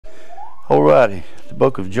Alrighty, the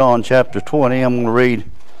book of John chapter 20. I'm going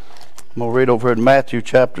to read over in Matthew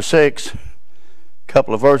chapter 6, a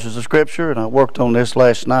couple of verses of scripture, and I worked on this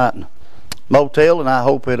last night in a motel, and I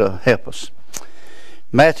hope it'll help us.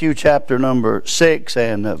 Matthew chapter number 6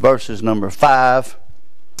 and verses number 5.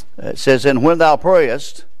 It says, "And when thou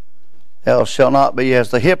prayest, thou shalt not be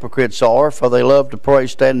as the hypocrites are, for they love to pray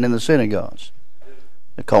standing in the synagogues,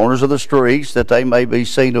 the corners of the streets, that they may be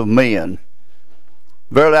seen of men.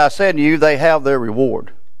 Verily I say unto you, they have their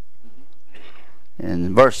reward."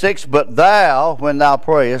 In verse 6, "But thou, when thou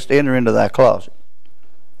prayest, enter into thy closet.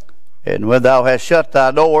 And when thou hast shut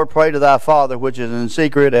thy door, pray to thy Father which is in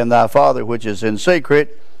secret, and thy Father which is in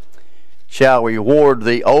secret shall reward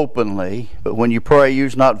thee openly. But when you pray,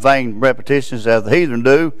 use not vain repetitions as the heathen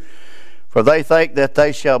do, for they think that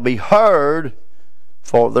they shall be heard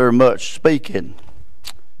for their much speaking."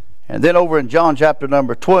 And then over in John chapter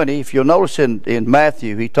number 20, if you'll notice in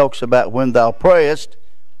Matthew, he talks about when thou prayest,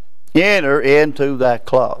 enter into thy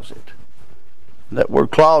closet. That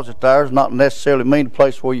word closet there does not necessarily mean a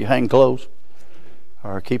place where you hang clothes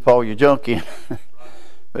or keep all your junk in.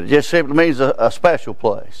 But it just simply means a special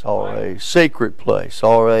place, or a secret place,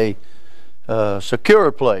 or a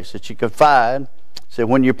secure place that you can find. So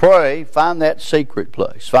when you pray, find that secret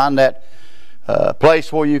place. Find that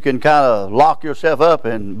place where you can kind of lock yourself up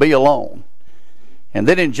and be alone. And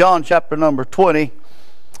then in John chapter number 20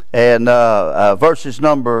 and verses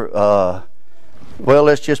number,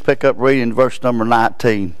 let's just pick up reading verse number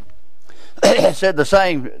 19. It said, "The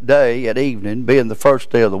same day at evening, being the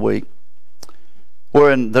first day of the week,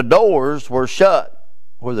 when the doors were shut,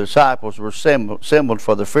 where the disciples were assembled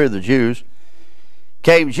for the fear of the Jews,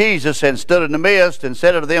 came Jesus and stood in the midst and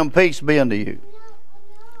said unto them, Peace be unto you.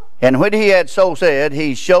 And when he had so said,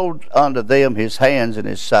 he showed unto them his hands and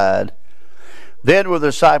his side. Then were the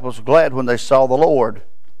disciples glad when they saw the Lord.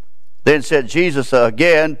 Then said Jesus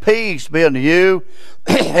again, Peace be unto you,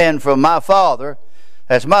 and from my Father,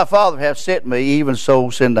 as my Father hath sent me, even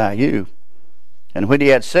so send I you. And when he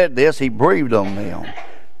had said this, he breathed on them,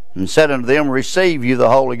 and said unto them, Receive you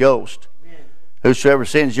the Holy Ghost. Whosoever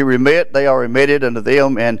sins you remit, they are remitted unto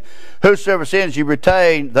them, and whosoever sins you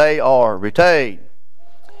retain, they are retained."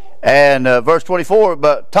 And verse 24,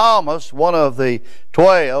 "But Thomas, one of the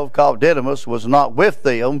 12, called Didymus, was not with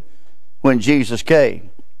them when Jesus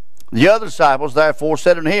came. The other disciples therefore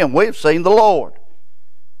said unto him, We have seen the Lord.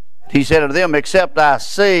 He said unto them, Except I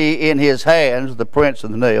see in his hands the prints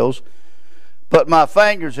of the nails, put my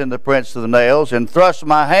fingers in the prints of the nails, and thrust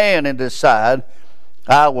my hand into his side,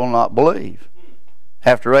 I will not believe.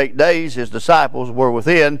 After 8 days his disciples were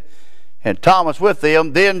within, and Thomas with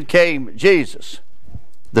them. Then came Jesus,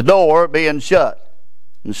 the door being shut,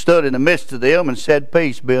 and stood in the midst of them, and said,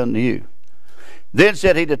 Peace be unto you. Then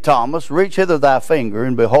said he to Thomas, Reach hither thy finger,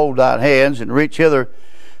 and behold thine hands, and reach hither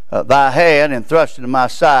thy hand, and thrust into my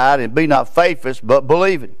side, and be not faithless, but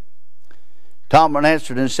believing. Thomas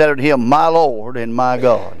answered and said unto him, My Lord and my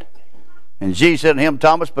God. And Jesus said unto him,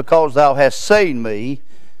 Thomas, because thou hast seen me,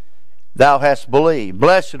 thou hast believed.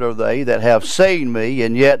 Blessed are they that have seen me,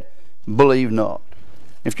 and yet believe not."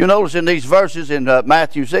 If you notice in these verses in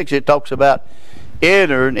Matthew 6, it talks about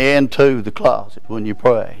entering into the closet when you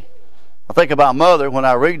pray. I think about Mother. When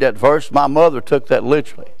I read that verse, my mother took that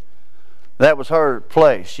literally. That was her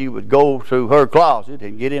place. She would go to her closet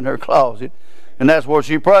and get in her closet, and that's where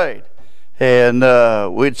she prayed. And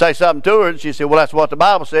we'd say something to her, and she said, Well, that's what the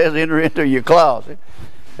Bible says, enter into your closet.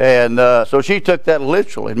 And so she took that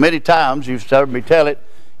literally. And many times you've heard me tell it,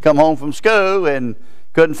 come home from school and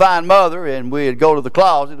couldn't find Mother, and we'd go to the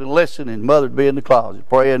closet and listen, and Mother'd be in the closet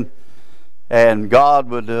praying, and God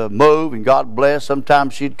would move, and God bless.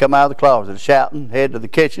 Sometimes she'd come out of the closet shouting, head to the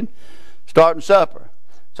kitchen, starting supper.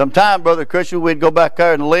 Sometimes, Brother Christian, we'd go back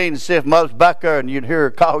there and lean and see if Mother's back there, and you'd hear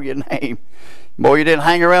her call your name. Boy, you didn't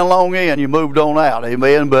hang around long in, you moved on out,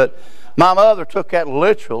 amen. But my mother took that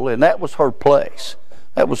literal, and that was her place.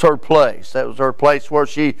 That was her place. That was her place where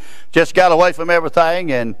she just got away from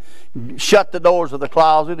everything and shut the doors of the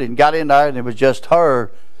closet and got in there, and it was just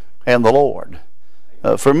her and the Lord.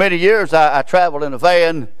 For many years, I traveled in a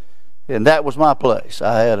van, and that was my place.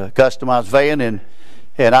 I had a customized van,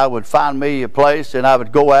 and I would find me a place, and I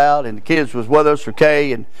would go out, and the kids was with us, or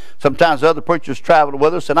Kay, and sometimes other preachers traveled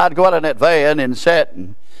with us, and I'd go out in that van and sit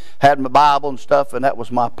and had my Bible and stuff, and that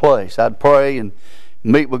was my place. I'd pray and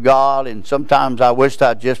meet with God, and sometimes I wished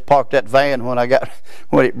I'd just parked that van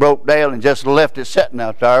when it broke down and just left it sitting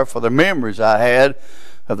out there for the memories I had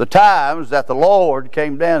of the times that the Lord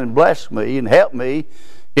came down and blessed me and helped me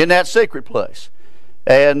in that secret place.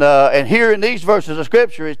 And here in these verses of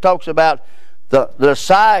Scripture, it talks about the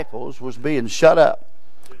disciples was being shut up.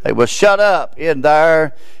 They was shut up in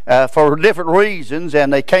there for different reasons,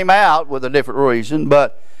 and they came out with a different reason.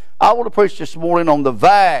 But I want to preach this morning on the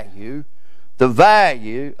value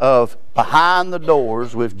of behind the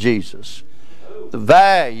doors with Jesus. The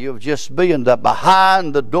value of just being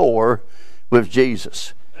behind the door with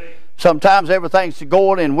Jesus. Sometimes everything's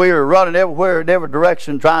going and we're running everywhere in every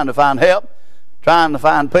direction trying to find help, trying to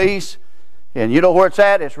find peace. And you know where it's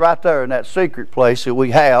at? It's right there in that secret place that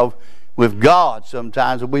we have with God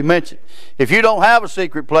sometimes that we mention. If you don't have a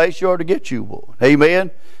secret place, you ought to get you one.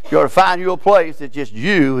 Amen? You ought to find you a place that just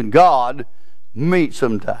you and God meet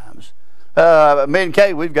sometimes. Me and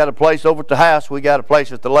Kay, we've got a place over at the house. We got a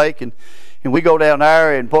place at the lake, and we go down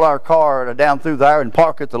there and pull our car down through there and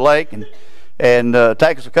park at the lake and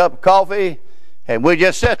take us a cup of coffee, and we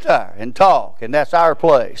just sit there and talk, and that's our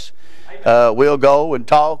place. We'll go and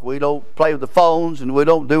talk. We don't play with the phones, and we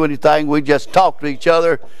don't do anything. We just talk to each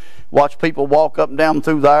other, watch people walk up and down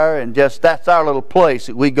through there, and just that's our little place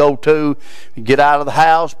that we go to, get out of the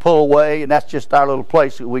house, pull away, and that's just our little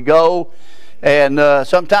place that we go. And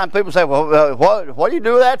sometimes people say, well, what do you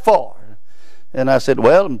do that for? And I said,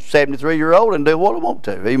 well, I'm 73-year-old and do what I want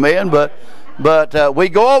to. Amen. But we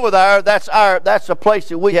go over there. That's a place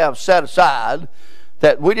that we have set aside,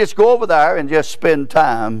 that we just go over there and just spend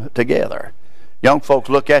time together. Young folks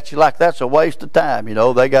look at you like that's a waste of time. You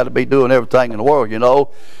know, they got to be doing everything in the world, you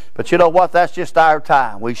know. But you know what? That's just our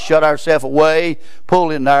time. We shut ourselves away,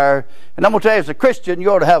 pull in there. And I'm going to tell you, as a Christian,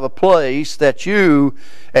 you ought to have a place that you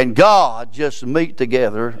and God just meet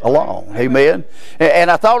together alone. Amen?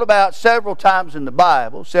 And I thought about several times in the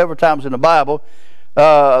Bible,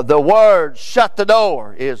 the word shut the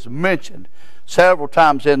door is mentioned several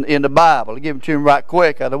times in the Bible. I'll give them to you right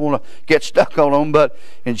quick. I don't want to get stuck on them. But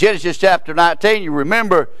in Genesis chapter 19, you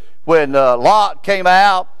remember when Lot came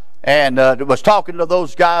out and was talking to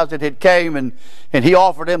those guys that had came, and he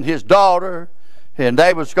offered them his daughter, and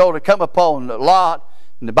they was going to come upon Lot.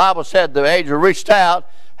 And the Bible said the angel reached out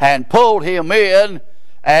and pulled him in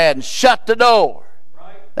and shut the door.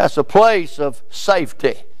 Right. That's a place of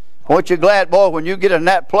safety. Aren't you glad, boy, when you get in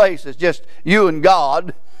that place, it's just you and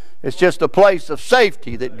God. It's just a place of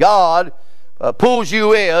safety that God pulls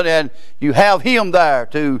you in, and you have Him there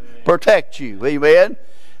to protect you. Amen?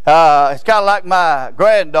 It's kind of like my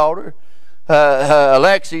granddaughter,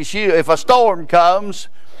 Alexi. If a storm comes,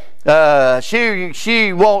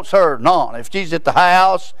 she wants her Nana. If she's at the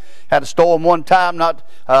house, had a storm one time,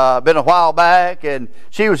 been a while back, and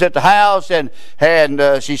she was at the house, and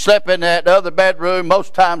she slept in that other bedroom.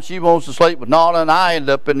 Most times she wants to sleep with Nana, and I end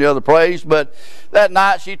up in the other place. But that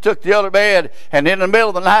night she took the other bed, and in the middle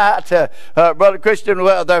of the night, Brother Christian,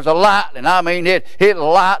 well, there's a lightning. I mean, it hit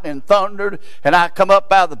lightning and thundered, and I come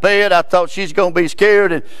up out of the bed. I thought she's going to be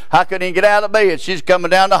scared, and I couldn't even get out of bed. She's coming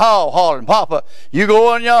down the hall hollering, "Papa, you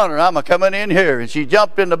go in yonder, I'm coming in here." And she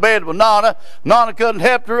jumped in the bed with Nana. Nana couldn't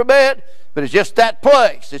help her a bit. But it's just that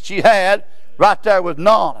place that she had right there with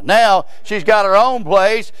Nana. Now she's got her own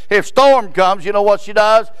place. If storm comes, you know what she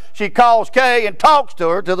does? She calls Kay and talks to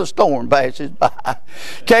her till the storm passes by.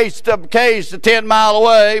 Kay's 10 miles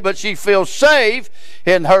away, but she feels safe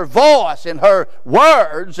in her voice, in her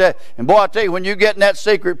words. And boy, I tell you, when you get in that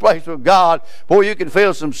secret place with God, boy, you can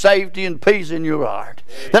feel some safety and peace in your heart.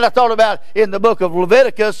 Then I thought about in the book of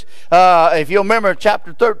Leviticus, if you'll remember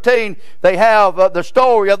chapter 13, they have the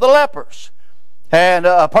story of the lepers. And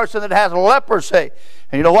a person that has leprosy.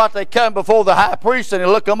 And you know what? They come before the high priest and they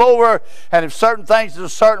look them over. And if certain things is a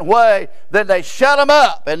certain way, then they shut them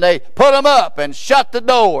up. And they put them up and shut the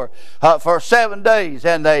door for 7 days.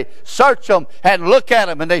 And they search them and look at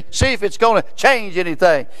them. And they see if it's going to change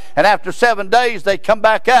anything. And after 7 days, they come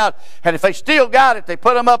back out. And if they still got it, they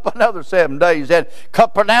put them up another 7 days. And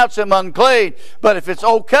pronounce them unclean. But if it's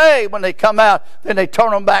okay when they come out, then they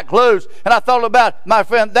turn them back loose. And I thought about, my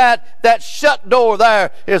friend, that shut door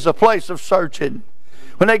there is a place of searching.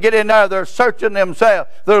 When they get in there, they're searching themselves.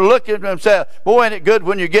 They're looking at themselves. Boy, ain't it good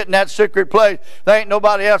when you get in that secret place. There ain't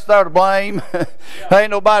nobody else there to blame. There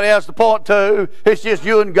ain't nobody else to point to. It's just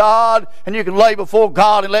you and God. And you can lay before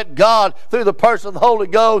God and let God, through the person of the Holy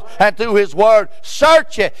Ghost and through His Word,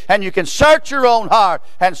 search it. And you can search your own heart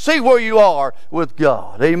and see where you are with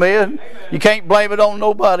God. Amen? You can't blame it on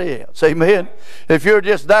nobody else. Amen? If you're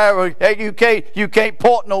just there, you can't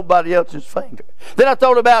point nobody else's finger. Then I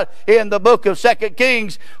thought about in the book of 2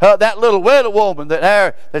 Kings, that little widow woman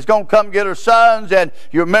that's going to come get her sons. And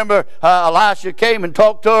you remember Elisha came and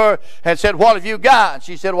talked to her and said, "What have you got?" And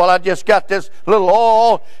she said, "Well, I just got this little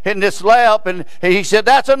oil in this lamp." And he said,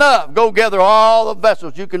 "That's enough. Go gather all the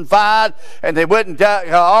vessels you can find." And they went and got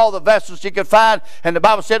all the vessels she could find. And the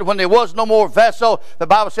Bible said when there was no more vessel, the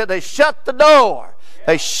Bible said they shut the door.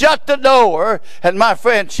 They shut the door, and my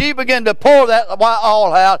friend, she began to pour that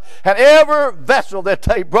all out, and every vessel that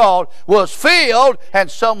they brought was filled, and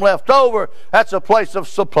some left over. That's a place of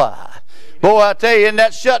supply. Boy, I tell you, in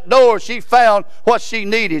that shut door, she found what she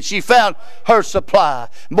needed. She found her supply.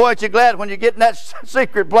 Boy, aren't you glad when you get in that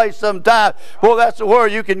secret place sometime? Boy, that's where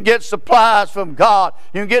you can get supplies from God.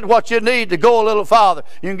 You can get what you need to go a little farther.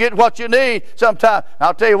 You can get what you need sometime.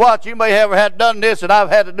 I'll tell you what, you may have had done this, and I've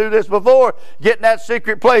had to do this before. Get in that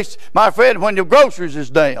secret place, my friend, when your groceries is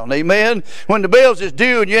down. Amen? When the bills is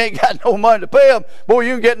due and you ain't got no money to pay them, boy,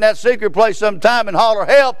 you can get in that secret place sometime and holler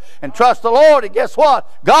help and trust the Lord. And guess what?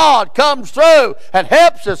 God comes through and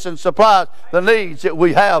helps us and supplies the needs that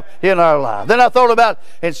we have in our life. Then I thought about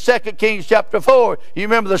in 2 Kings chapter 4, you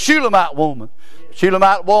remember the Shulamite woman.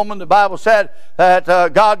 Shulamite woman, the Bible said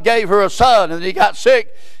that God gave her a son and he got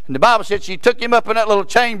sick. And the Bible said she took him up in that little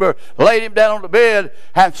chamber, laid him down on the bed,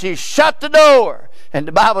 and she shut the door. And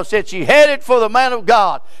the Bible said she headed for the man of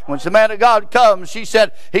God. When the man of God comes, he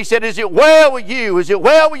said, is it well with you? Is it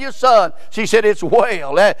well with your son? She said, it's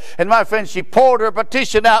well. And my friend, she poured her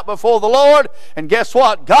petition out before the Lord. And guess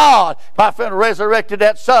what? God, my friend, resurrected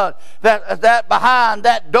that son. That behind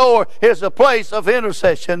that door is a place of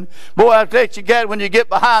intercession. Boy, I tell you, God, when you get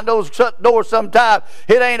behind those doors sometimes,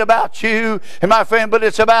 it ain't about you, and my friend, but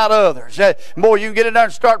it's about others. Boy, you can get in there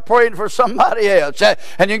and start praying for somebody else.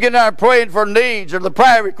 And you can get in there and praying for needs or the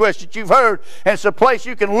prayer requests that you've heard. And it's a place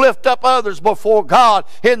you can lift up others before God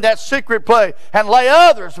in that secret place and lay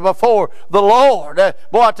others before the Lord.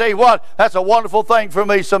 Boy, I tell you what, that's a wonderful thing for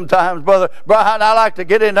me sometimes, Brother Brian. I like to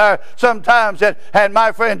get in there sometimes and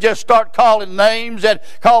my friend just start calling names and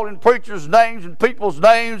calling preachers' names and people's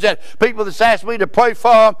names and people that's asked me to pray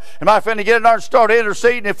for them. And my friend, to get in there and start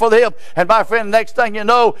interceding for them. And my friend, next thing you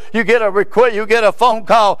know, you get a request, you get a phone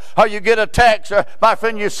call, or you get a text, or my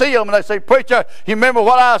friend, you see them and they say, preacher, you remember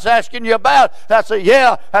what I was asking you about? And I say,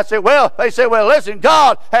 yeah. I say, well, they say, well, listen,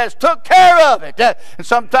 God has took care of it. And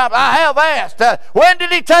sometimes I have asked, when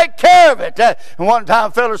did he take care of it? And one time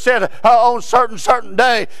a fellow said, on certain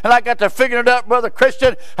day, and I got to figuring it out, Brother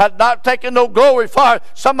Christian, had not taken no glory for it.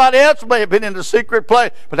 Somebody else may have been in the secret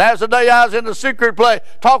place, but as the day I was in the secret place,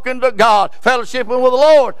 talking to God, fellowshipping with the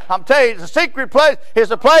Lord, I'm telling you, the secret place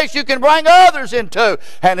is a place you can bring others into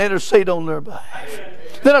and intercede on their behalf.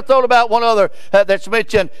 Then I thought about one other that's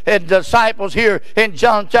mentioned in disciples here in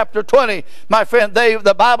John chapter 20. My friend,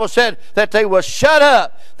 the Bible said that they were shut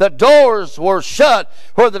up. The doors were shut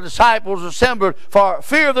where the disciples assembled for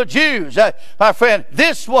fear of the Jews. My friend,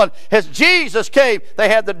 this one, as Jesus came, they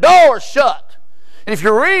had the doors shut. And if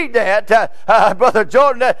you read that, Brother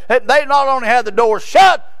Jordan, they not only had the doors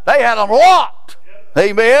shut, they had them locked.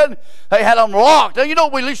 Amen. They had them locked. Now, you know,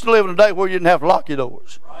 we used to live in a day where you didn't have to lock your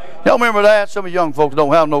doors. Y'all remember that? Some of you young folks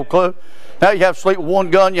don't have no clue. Now you have to sleep with one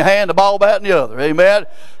gun in your hand, a ball bat in the other. Amen.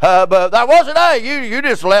 But that wasn't you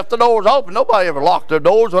just left the doors open. Nobody ever locked their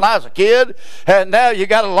doors when I was a kid. And now you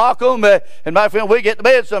got to lock them. And my friend, we get to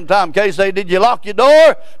bed sometime. In case they, did you lock your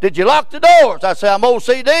door? Did you lock the doors? I say, I'm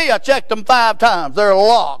OCD. I checked them 5 times. They're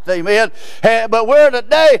locked. Amen. But we're in a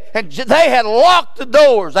day, and they had locked the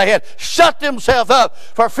doors. They had shut themselves up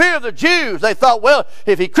for fear of the Jews. They thought, well,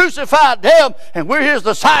 if he crucified them and we're his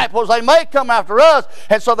disciples, they may come after us.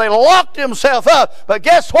 And so they locked himself up. But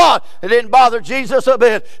guess what? It didn't bother Jesus a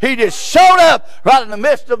bit. He just showed up right in the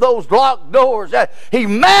midst of those locked doors. He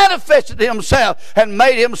manifested himself and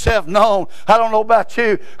made himself known. I don't know about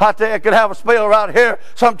you. I tell you, I could have a spell right here.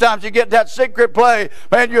 Sometimes you get that secret place,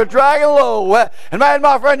 man, you're dragging low. And man,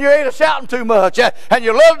 my friend, you ain't shouting too much. And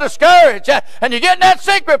you're a little discouraged. And you get in that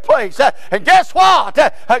secret place. And guess what?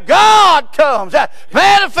 God comes,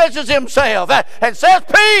 manifests himself, and says,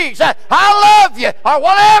 peace, I love you, or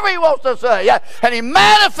whatever he wants to say. And he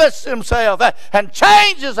manifests himself and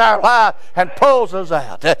changes our life and pulls us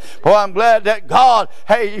out. Boy, I'm glad that God,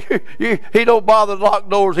 hey, he don't bother to lock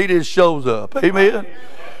doors. He just shows up. Amen.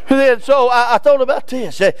 And then, so I thought about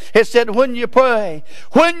this. It said, when you pray,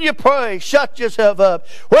 shut yourself up.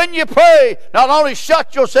 When you pray, not only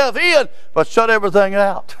shut yourself in, but shut everything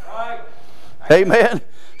out. Amen.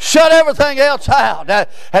 Shut everything else out.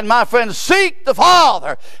 And my friend, seek the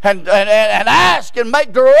Father and ask and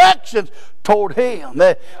make directions toward Him.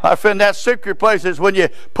 My friend, that secret place is when you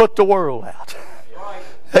put the world out.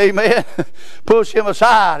 Amen. Push him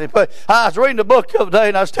aside. I was reading a book the other day,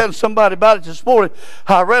 and I was telling somebody about it this morning.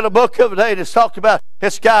 I read a book the other day, and it's talked about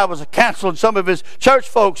this guy was canceling some of his church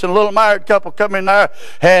folks, and a little married couple come in there,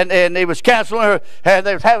 and he was canceling her, and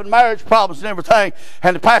they was having marriage problems and everything.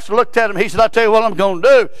 And the pastor looked at him. He said, "I'll tell you what I'm going to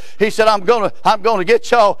do." He said, "I'm going to get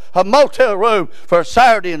y'all a motel room for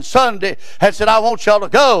Saturday and Sunday." And said, "I want y'all to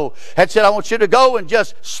go." And said, "I want you to go and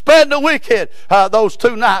just spend the weekend, those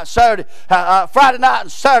 2 nights, Friday night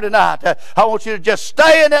and Saturday night. I want you to just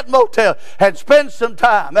stay in that motel and spend some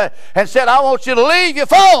time." And said, "I want you to leave your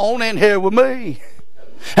phone in here with me.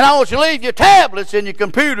 And I want you to leave your tablets and your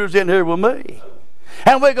computers in here with me.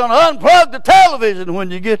 And we're going to unplug the television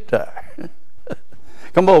when you get there."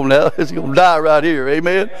 Come on now, it's going to die right here,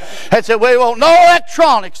 amen. And said, "We want no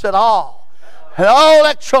electronics at all. And all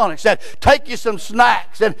electronics, and take you some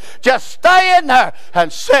snacks and just stay in there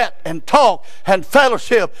and sit and talk and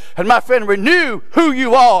fellowship, and my friend, renew who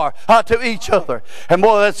you are to each other." And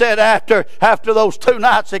boy, they said after those 2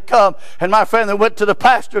 nights had come, and my friend, they went to the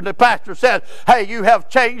pastor, and the pastor said, "Hey, you have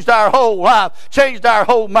changed our whole life, changed our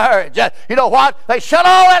whole marriage." You know what? They shut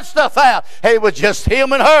all that stuff out. It was just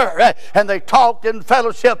him and her, and they talked in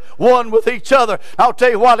fellowship one with each other. I'll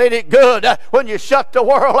tell you what, ain't it good when you shut the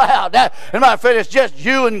world out? And my friend, it's just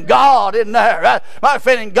you and God in there. My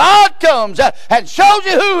friend, and God comes and shows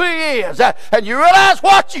you who He is, and you realize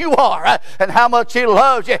what you are and how much He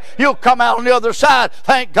loves you. You'll come out on the other side,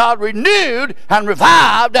 thank God, renewed and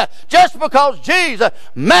revived, just because Jesus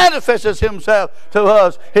manifests Himself to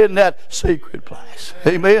us in that secret place.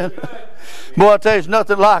 Amen. Boy, I tell you, there's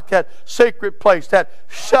nothing like that secret place, that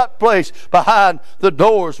shut place behind the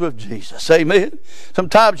doors with Jesus. Amen.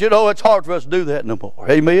 Sometimes, you know, it's hard for us to do that no more.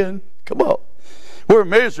 Amen. Come on. We're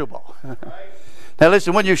miserable. Now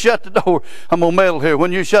listen, when you shut the door, I'm going to meddle here.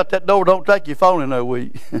 When you shut that door, don't take your phone in there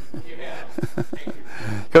with you.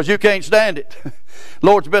 Because you can't stand it.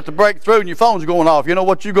 Lord's about to break through and your phone's going off. You know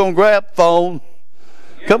what you're going to grab? Phone.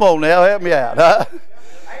 Come on now, help me out. Huh?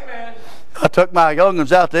 Amen. I took my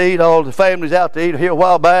young'uns out to eat, all the families out to eat here a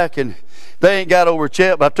while back, and they ain't got over a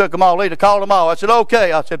chip. But I took them all to eat. I called them all. I said,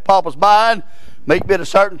 "Okay." I said, "Papa's buying. Meet me at a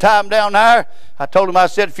certain time down there." I told him, I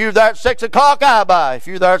said, "If you're there at 6 o'clock, I buy. If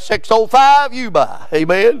you're there at 6:05, you buy."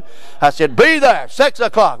 Amen. I said, "Be there, 6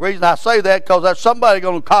 o'clock. Reason I say that, because there's somebody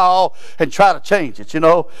going to call and try to change it, you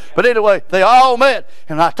know. But anyway, they all met.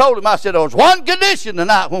 And I told him, I said, "There's one condition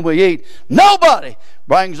tonight when we eat. Nobody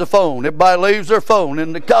brings a phone. Everybody leaves their phone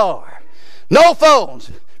in the car. No phones.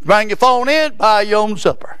 Bring your phone in, buy your own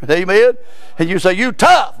supper." Amen. And you say, "You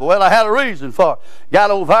tough." Well, I had a reason for it. Got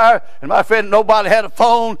over there, and my friend, nobody had a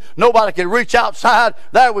phone. Nobody could reach outside.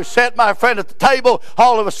 There we sat, my friend, at the table.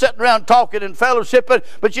 All of us sitting around talking and fellowshipping.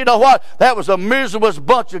 But you know what? That was the miserable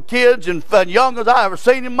bunch of kids and youngers I ever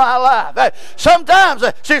seen in my life. Sometimes,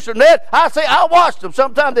 Sister Ned, I watched them.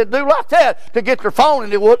 Sometimes they do like that to get their phone,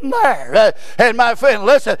 and it wasn't there. And my friend,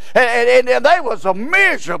 listen, and they was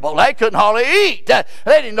miserable. They couldn't hardly eat. They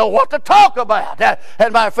didn't know what to talk about.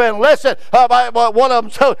 And my friend, listen, one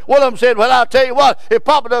of them said, "Well, I'll tell you what, if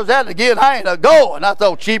Papa does that again, I ain't a-going." I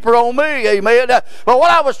thought, cheaper on me, amen. But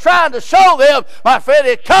what I was trying to show them, my friend,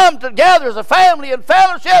 it come together as a family and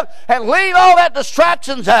fellowship and leave all that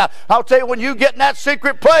distractions out. I'll tell you, when you get in that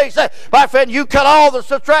secret place, my friend, you cut all the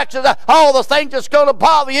distractions out, all the things that's going to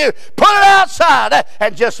bother you, put it outside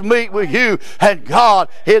and just meet with you and God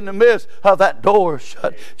in the midst of that door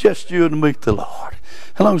shut. Just you and meet the Lord.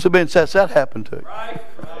 How long has it been since that happened to you? Right.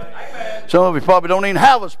 Some of you probably don't even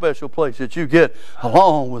have a special place that you get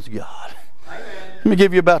along with God. Amen. Let me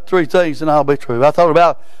give you about 3 things and I'll be through. I thought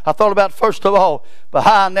about first of all,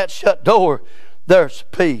 behind that shut door, there's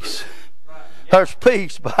peace. There's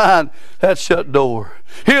peace behind that shut door.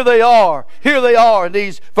 Here they are in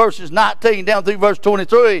these verses 19 down through verse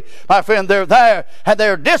 23. My friend, they're there and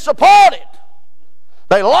they're disappointed.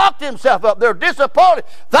 They locked themselves up. They're disappointed.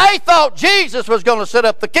 They thought Jesus was going to set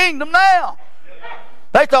up the kingdom now.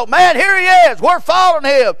 They thought, man, here He is. We're following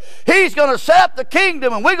Him. He's going to set up the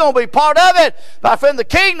kingdom and we're going to be part of it. My friend, the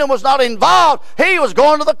kingdom was not involved. He was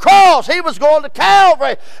going to the cross. He was going to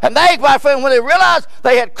Calvary. And they, my friend, when they realized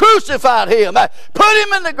they had crucified Him, put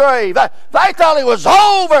Him in the grave, they thought it was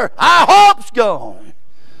over. Our hope's gone.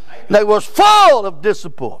 They was full of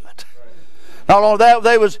disappointment. Not only that,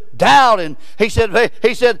 they was doubting. He said they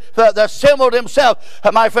assembled themselves.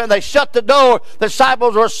 My friend, they shut the door. The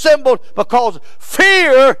disciples were assembled because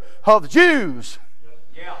fear of the Jews.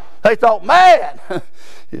 Yeah. They thought, man,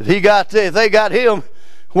 if they got Him,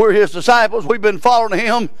 we're His disciples. We've been following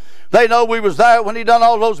Him. They know we was there when He done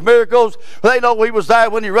all those miracles. They know we was there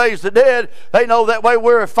when He raised the dead. They know that way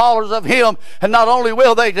we're followers of Him. And not only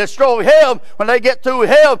will they destroy Him, when they get through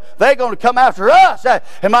Him, they're going to come after us.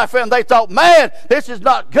 And my friend, they thought, man, this is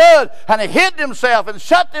not good. And they hid themselves and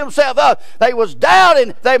shut themselves up. They was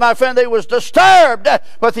doubting. My friend, they was disturbed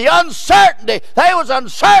with the uncertainty. They was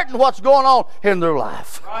uncertain what's going on in their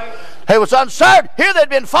life. Right. They was uncertain. Here they'd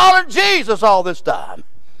been following Jesus all this time.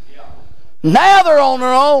 Yeah. Now they're on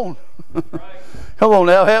their own. Right. Come on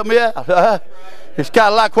now, help me out. Right. It's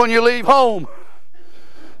kind of like when you leave home.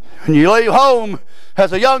 When you leave home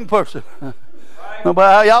as a young person. Right. No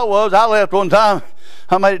matter how y'all was, I left one time.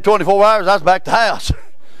 I made it 24 hours. I was back to the house.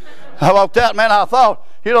 I walked out, man, I thought,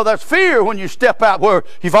 you know, there's fear when you step out where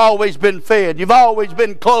you've always been fed. You've always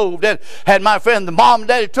been clothed. And my friend, the mom and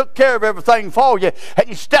daddy took care of everything for you. And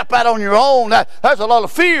you step out on your own. There's a lot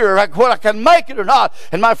of fear, like whether I can make it or not.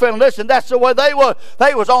 And my friend, listen, that's the way they were.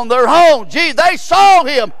 They was on their own. Gee, they saw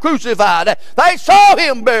Him crucified. They saw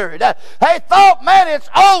Him buried. They thought, man, it's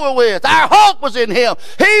over with. Our hope was in Him.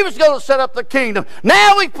 He was going to set up the kingdom.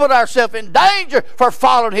 Now we put ourselves in danger for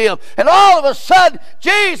following Him. And all of a sudden,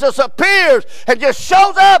 Jesus appears and just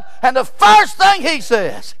shows up, and the first thing He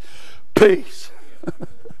says, peace.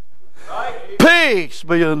 Peace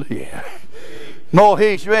be unto you. No,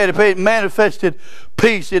 He's ready to manifested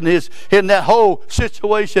peace in that whole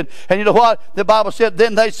situation. And you know what? The Bible said,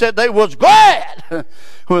 then they said they was glad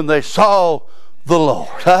when they saw the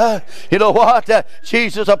Lord. You know what?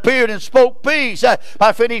 Jesus appeared and spoke peace.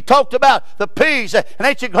 My friend, He talked about the peace. And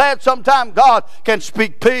ain't you glad sometimes God can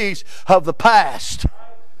speak peace of the past?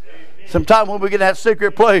 Sometimes when we get in that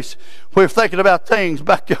secret place, we're thinking about things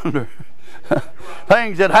back yonder.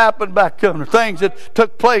 Things that happened back yonder. Things that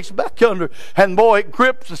took place back yonder. And boy, it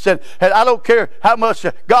grips us. And I don't care how much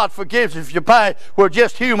God forgives if you pay. We're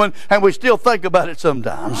just human and we still think about it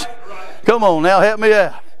sometimes. Come on now, help me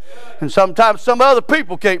out. And sometimes some other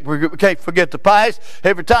people can't forget the past.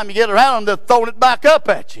 Every time you get around them, they're throwing it back up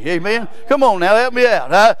at you. Amen? Come on now, help me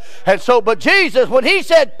out. And so, but Jesus, when He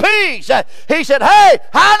said peace, He said, hey,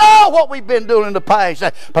 I know what we've been doing in the past,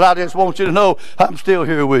 but I just want you to know I'm still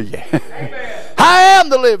here with you. I am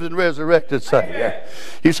the living, resurrected Savior.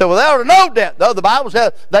 You say, well, they ought to know that. No, the Bible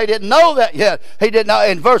says they didn't know that yet. He didn't know.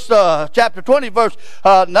 In chapter 20, verse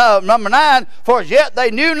number 9, for as yet they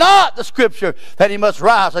knew not the Scripture that He must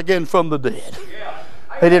rise again from the dead.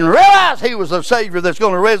 They didn't realize He was a Savior that's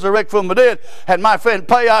going to resurrect from the dead and, my friend,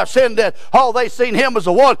 pay our sin debt. Oh, they seen Him as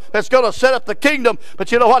the one that's going to set up the kingdom.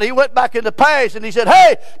 But you know what? He went back in the past and He said,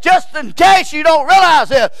 hey, just in case you don't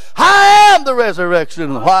realize it, I am the resurrection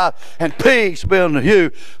and the life, and peace be unto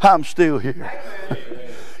you. I'm still here.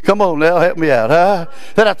 Come on now, help me out.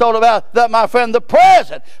 Then I thought about that, my friend, the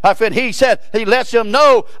present. My friend, He said, He lets them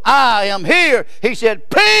know, I am here. He said,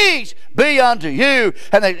 peace be unto you.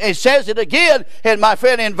 And it says it again, and my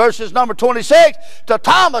friend, in verses number 26, to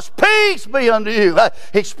Thomas, peace be unto you.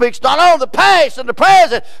 He speaks not only the past and the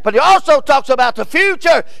present, but He also talks about the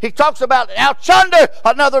future. He talks about out yonder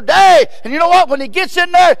another day. And you know what? When He gets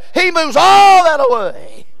in there, He moves all that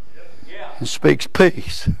away and speaks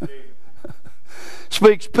peace.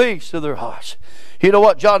 Speaks peace to their hearts. You know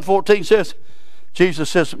what John 14 says? Jesus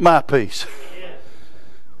says, my peace.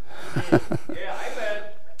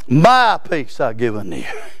 My peace I give unto you.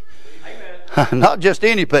 Not just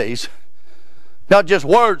any peace. Not just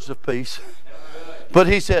words of peace. But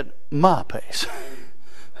He said, my peace.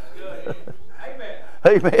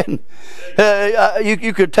 Amen.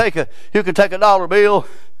 You could take a dollar bill.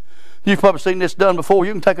 You've probably seen this done before.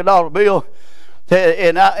 You can take a dollar bill.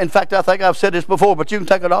 And in fact, I think I've said this before, but you can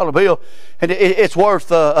take a dollar bill and it's worth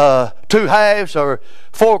 2 halves or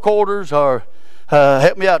 4 quarters or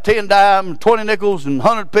help me out, 10 dimes, 20 nickels, and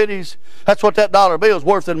 100 pennies. That's what that dollar bill is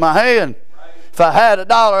worth in my hand. Right. If I had a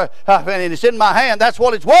dollar and it's in my hand, that's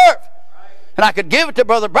what it's worth. Right. And I could give it to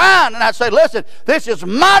Brother Brian and I'd say, listen, this is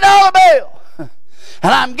my dollar bill.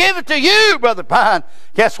 And I'm giving it to you, Brother Pine.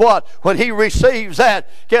 Guess what? When he receives that,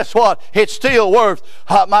 guess what? It's still worth,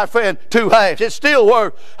 my friend, 2 halves. It's still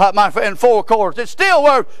worth, my friend, 4 quarters. It's still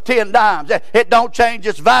worth 10 dimes. It don't change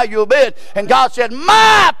its value a bit. And God said,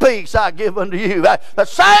 my peace I give unto you. The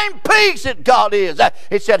same peace that God is.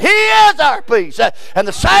 It said, He is our peace. And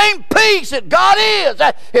the same peace that God is,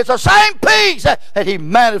 it's the same peace that He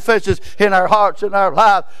manifests in our hearts and our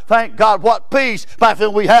lives. Thank God, what peace, my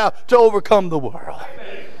friend, we have to overcome the world.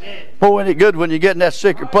 Boy, ain't it good when you get in that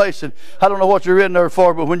secret place, and I don't know what you're in there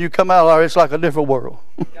for, but when you come out there, it's like a different world.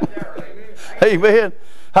 Amen.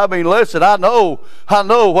 I mean, listen, I know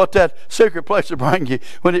what that secret place will bring you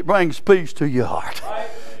when it brings peace to your heart.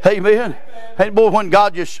 Amen. And boy, when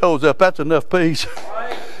God just shows up, that's enough peace.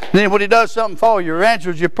 Then when He does something for you or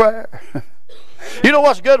answers your prayer. You know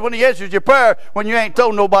what's good when He answers your prayer? When you ain't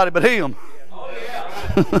told nobody but Him.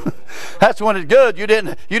 That's when it's good. You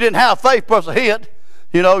didn't have faith plus a hint.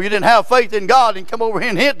 You know, you didn't have faith in God and come over here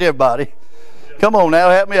and hint to everybody. Come on now,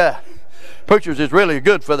 help me out. Preachers is really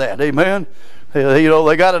good for that. Amen. You know,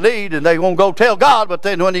 they got a need and they won't go tell God, but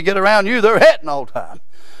then when you get around you, they're hitting all the time.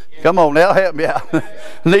 Come on now, help me out.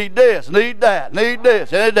 Need this, need that, need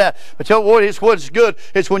this, need that. But you know what's good?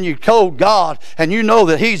 It's when you told God and you know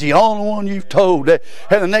that He's the only one you've told. And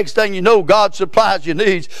the next thing you know, God supplies your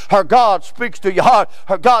needs. Or God speaks to your heart.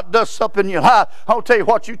 Or God does something in your life. I'll tell you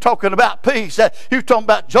what, you're talking about peace. You're talking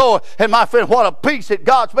about joy. And my friend, what a peace that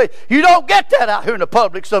God's made. You don't get that out here in the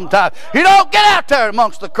public sometimes. You don't get out there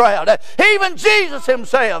amongst the crowd. Even Jesus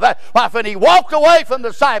Himself, my friend, He walked away from the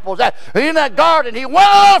disciples in that garden. He went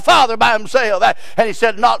on Father by Himself, and He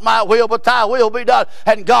said, not my will but Thy will be done.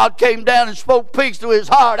 And God came down and spoke peace to his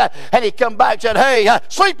heart, and He come back and said, hey,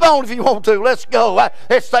 sleep on if you want to, let's go.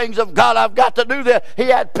 It's things of God, I've got to do that. He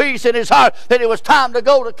had peace in his heart that it was time to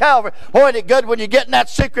go to Calvary. Boy, isn't it good when you get in that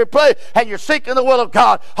secret place and you're seeking the will of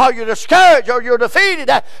God, or you're discouraged or you're defeated,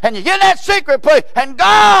 and you get in that secret place and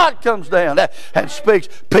God comes down and speaks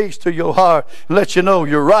peace to your heart and lets you know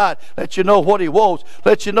you're right, lets you know what He wants,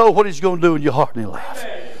 lets you know what He's going to do in your heart and your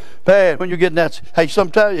life. Bad when you get in that. Hey,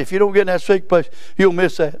 sometimes if you don't get in that secret place, you'll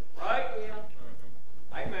miss that. Right.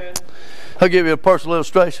 Amen. I'll give you a personal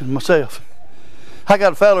illustration myself. I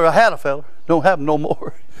got a feller. I had a feller. Don't have him no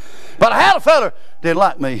more. But I had a feller didn't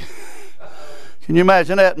like me. Can you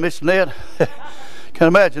imagine that, Mr. Ned? Can you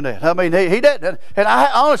imagine that? I mean, he didn't. And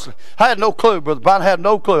honestly, I had no clue, Brother Brian. I had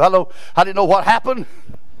no clue. I didn't know what happened.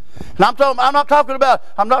 And I'm not talking about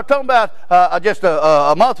just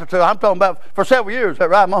a month or two. I'm talking about for several years. Is that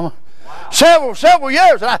right, Mama? Wow. Several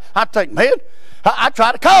years. And I think, man, I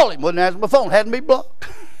tried to call him. Wouldn't answer my phone. Hadn't been blocked.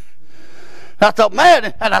 And I thought,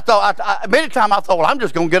 man, and I thought, many times I thought, well, I'm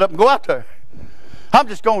just going to get up and go out there. I'm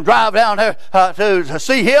just going to drive down there to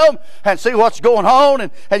see him and see what's going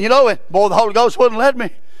on. And you know, boy, the Holy Ghost wouldn't let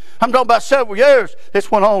me. I'm talking about several years.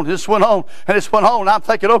 This went on, and this went on. And I'm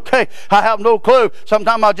thinking, okay, I have no clue.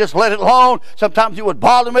 Sometimes I just let it alone. Sometimes it would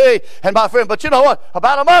bother me. And my friend, but you know what?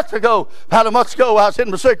 About a month ago, I was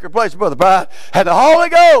in the secret place, Brother Brian, and the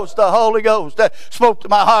Holy Ghost spoke to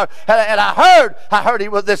my heart. And I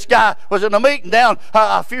heard this guy was in a meeting down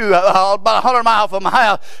about 100 miles from my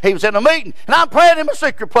house. He was in a meeting, and I'm praying in my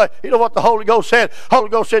secret place. You know what the Holy Ghost said? Holy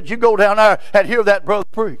Ghost said, you go down there and hear that brother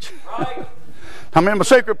preach. Right. I'm in my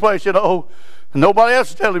secret place, you know, and nobody else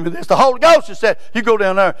is telling me this. The Holy Ghost has said, you go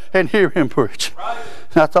down there and hear him preach. Right.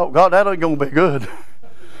 And I thought, God, that ain't going to be good.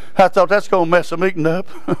 I thought that's going to mess the meeting up.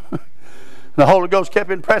 The Holy Ghost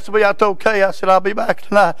kept impressing me. I told Kay, I said, I'll be back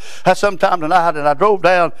tonight. Sometime tonight. And I drove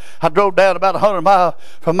down about 100 miles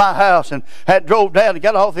from my house and drove down and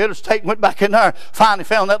got off the interstate and went back in there. Finally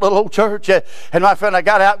found that little old church. And my friend, I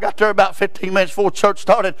got there about 15 minutes before church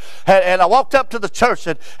started. And I walked up to the church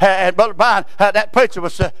and Brother Brian, that preacher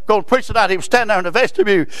was going to preach tonight. He was standing there in the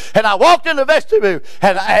vestibule. And I walked in the vestibule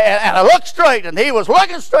and I looked straight and he was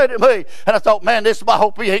looking straight at me. And I thought, man, this is my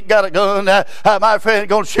hope. He ain't got a gun. My friend ain't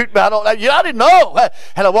going to shoot me. I didn't know.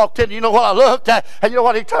 And I walked in, you know what I looked at? And you know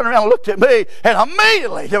what? He turned around and looked at me. And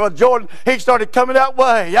immediately, there was Jordan. He started coming that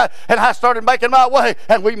way. And I started making my way.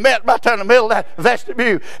 And we met right there in the middle of that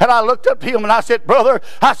vestibule. And I looked up to him and I said, brother,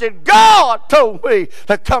 God told me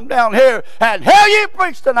to come down here and hear you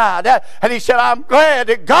preach tonight. And he said, I'm glad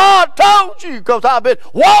that God told you because I've been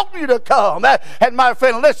wanting you to come. And my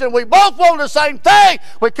friend, listen, we both wanted the same thing.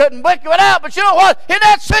 We couldn't work it out. But you know what? In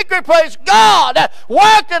that secret place, God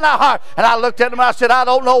worked in our heart. And I looked at him and I said, I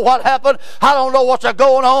don't know what happened. I don't know what's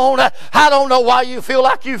going on. I don't know why you feel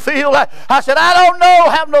like you feel. I said, I don't know.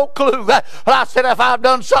 I have no clue. But I said, if I've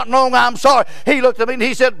done something wrong, I'm sorry. He looked at me and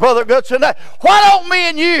he said, Brother Goodson, why don't me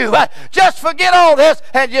and you just forget all this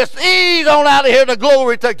and just ease on out of here to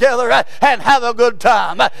glory together and have a good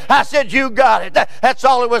time? I said, you got it. That's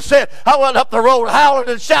all it was said. I went up the road howling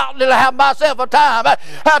and shouting and I have myself a time.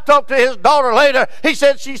 I talked to his daughter later.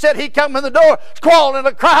 She said he come in the door squalling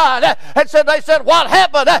and crying. And they said, what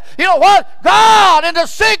happened? You know what? God in the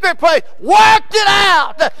secret place worked it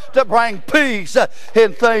out to bring peace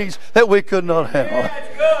in things that we could not handle.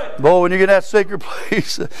 Boy, when you get in that secret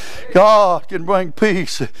place, God can bring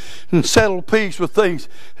peace and settle peace with things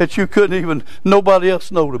that you couldn't even, nobody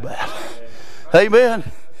else knowed about.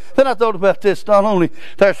 Amen. Then I thought about this. Not only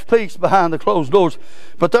there's peace behind the closed doors,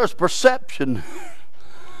 but there's perception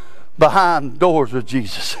behind doors with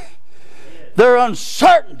Jesus. There's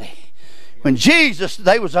uncertainty. When Jesus,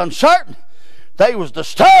 they was uncertain. They was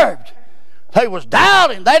disturbed. They was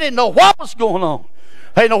doubting. They didn't know what was going on.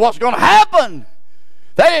 They didn't know what's going to happen.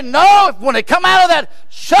 They didn't know if when they come out of that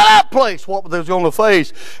shut-up place what they was going to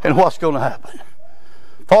face and what's going to happen.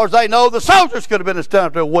 As far as they know, the soldiers could have been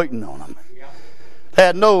standing there waiting on them. They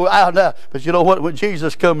had no idea. But you know what? When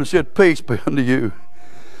Jesus come and said, peace be unto you,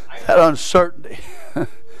 that uncertainty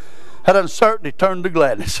turned to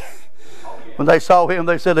gladness. When they saw him,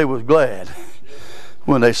 they said they was glad.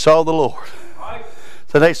 When they saw the Lord.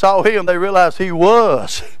 So they saw him, they realized he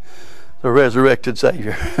was the resurrected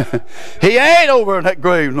Savior. He ain't over in that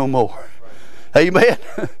grave no more. Amen.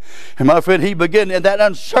 And my friend, he began, and that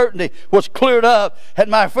uncertainty was cleared up. And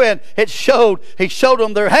my friend, he showed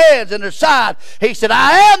them their hands and their side. He said,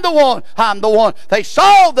 I am the one, I'm the one. They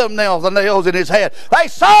saw the nails in his hand. They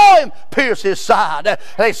saw him pierce his side.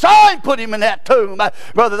 They saw him put him in that tomb.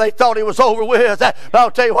 Brother, they thought he was over with. But I'll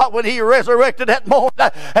tell you what, when he resurrected that morning,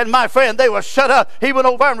 and my friend, they were shut up. He went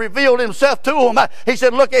over and revealed himself to them. He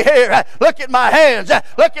said, look at here, look at my hands,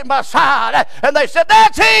 look at my side. And they said,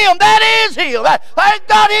 that's him, that is him. Thank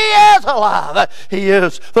God he is alive. He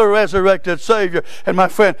is the resurrected Savior. And my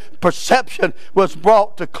friend, perception was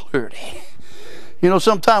brought to clarity. You know,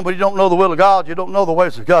 sometimes when you don't know the will of God, you don't know the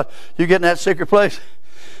ways of God, you get in that secret place,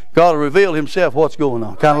 God will reveal himself what's going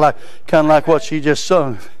on. Kind of like what she just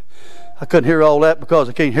sung. I couldn't hear all that because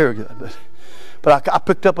I can't hear good. But I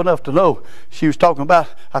picked up enough to know she was talking about,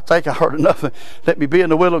 I think I heard enough. Let me be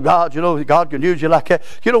in the will of God. You know, God can use you like that.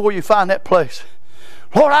 You know where you find that place?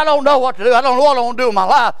 Lord, I don't know what to do. I don't know what I want to do in my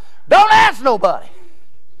life. Don't ask nobody.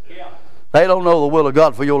 Yeah. They don't know the will of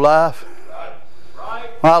God for your life. Right.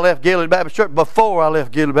 When I left Goodson Baptist Church, before I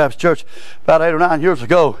left Goodson Baptist Church, about 8 or 9 years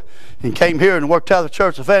ago, and came here and worked out of the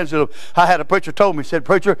church of evangelism, I had a preacher told me, he said,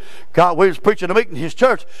 preacher, God, we was preaching a meeting in his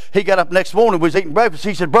church. He got up next morning, we was eating breakfast.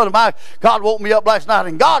 He said, Brother Mike, God woke me up last night,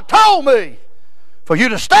 and God told me for you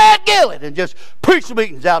to stay at Goodson and just preach the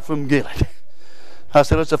meetings out from Goodson. I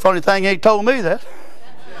said, it's a funny thing, he ain't told me that.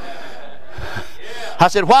 I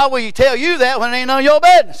said, why will he tell you that when it ain't none of your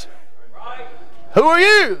business? Right. Who are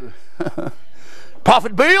you?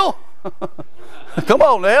 Prophet Bill? Come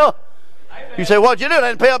on now. You say, what'd you do? I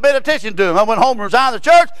didn't pay a bit of attention to him. I went home and resigned the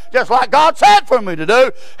church just like God said for me to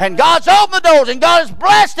do. And God's opened the doors and God has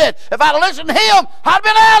blessed it. If I'd have listened to him, I'd have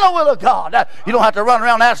been out of the will of God. You don't have to run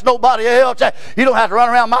around and ask nobody else. You don't have to run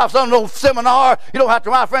around my son no seminar. You don't have to,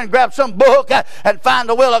 my friend, grab some book and find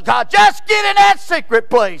the will of God. Just get in that secret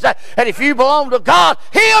place. And if you belong to God,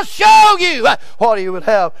 he'll show you what he would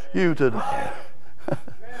have you to do.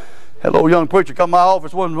 That little young preacher come to my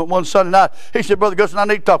office one Sunday night. He said, Brother Goodson, I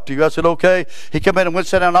need to talk to you. I said, okay. He came in and went,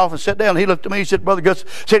 sat down in the office, sat down. He looked at me. He said, Brother Goodson,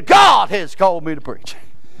 said, God has called me to preach.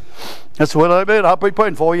 I said, well, amen. I'll be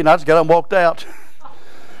praying for you. And I just got up and walked out.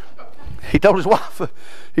 He told his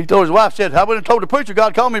wife, said, I went and told the preacher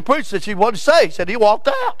God called me to preach. Said, she wanted to say. He said, he walked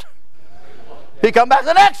out. He come back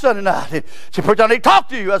the next Sunday night. He said, preacher, I need to talk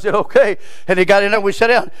to you. I said, okay. And he got in there and we sat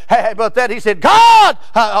down. Hey, about that, he said, God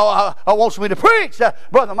wants me to preach,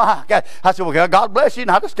 Brother Mike. I said, well, God bless you. And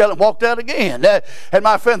I just got him and walked out again. And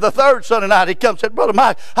my friend, the third Sunday night, he come and said, Brother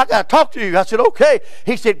Mike, I got to talk to you. I said, okay.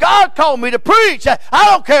 He said, God called me to preach. I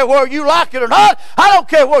don't care whether you like it or not. I don't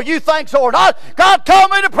care whether you think so or not. God told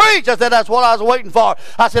me to preach. I said, that's what I was waiting for.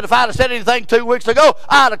 I said, if I'd have said anything 2 weeks ago,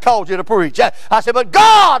 I'd have called you to preach. I said, but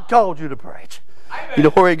God called you to preach. You know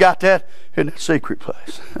where he got that? In that secret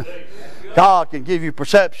place. God can give you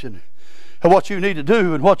perception of what you need to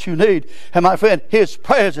do and what you need. And my friend, his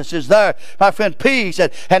presence is there. My friend, peace.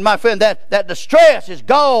 And my friend, that distress is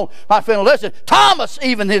gone. My friend, listen, Thomas,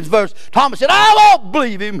 even in his verse, Thomas said, I won't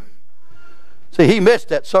believe him. See, he missed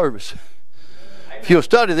that service. If you'll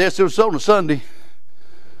study this, it was on a Sunday.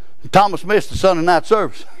 Thomas missed the Sunday night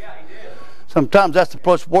service. Sometimes that's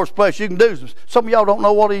the worst place you can do. Some of y'all don't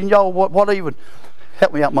know what even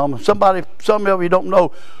help me out, Mama. Some of you don't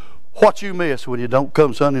know what you miss when you don't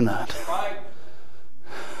come Sunday night. Right.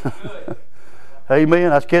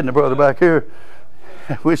 Amen. I was kidding the brother back here.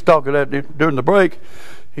 We was talking that during the break.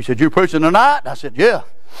 He said, "You preaching tonight?" I said, "Yeah."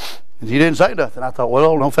 And he didn't say nothing. I thought, well, I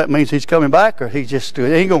don't know if that means he's coming back or he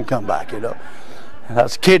ain't gonna come back, you know. And I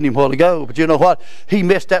was kidding him a while ago, but you know what? He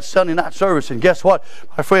missed that Sunday night service, and guess what,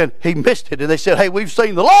 my friend? He missed it, and they said, "Hey, we've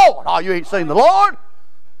seen the Lord." "Oh, you ain't seen the Lord?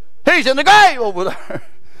 He's in the grave over there."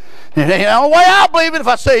 And the only way I'll believe it if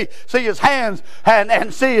I see his hands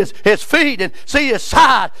and see his feet and see his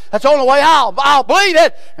side. That's the only way I'll believe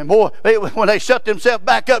it. And boy, when they shut themselves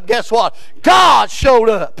back up, guess what? God showed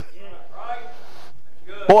up.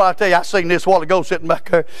 Boy, I tell you, I seen this a while ago sitting back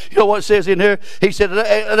there. You know what it says in here? He said,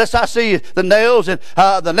 unless I see the nails and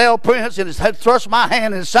the nail prints and had thrust my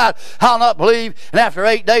hand inside, I'll not believe. And after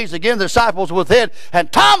 8 days again, the disciples were within,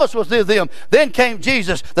 and Thomas was with them. Then came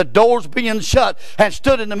Jesus, the doors being shut, and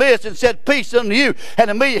stood in the midst and said, peace unto you.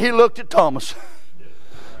 And immediately he looked at Thomas.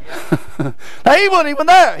 Now, he wasn't even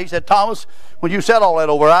there. He said, Thomas, when you said all that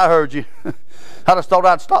over, I heard you. I just thought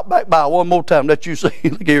I'd stop back by one more time, let you see.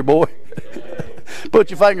 Look here, boy. Put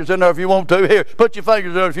your fingers in there if you want to. Here, put your fingers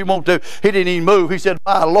in there if you want to. He didn't even move. He said,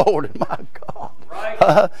 my Lord and my God.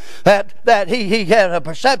 Right. That he had a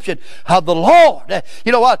perception of the Lord.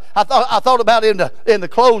 You know what? I thought about in the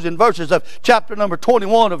closing verses of chapter number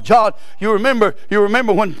 21 of John. You remember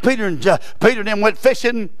when Peter and them went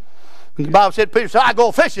fishing. And the Bible said, Peter said, I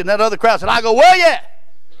go fishing. That other crowd said, I go, where you?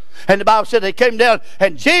 And the Bible said they came down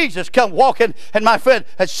and Jesus come walking, and my friend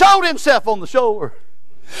had showed himself on the shore.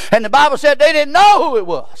 And the Bible said they didn't know who it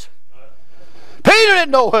was. Peter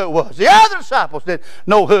didn't know who it was. The other disciples didn't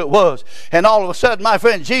know who it was. And all of a sudden, my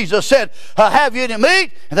friend, Jesus said, have you any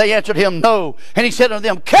meat? And they answered him, no. And he said unto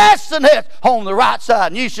them, cast the net on the right side,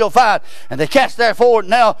 and ye shall find. And they cast therefore, and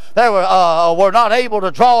now they were not able to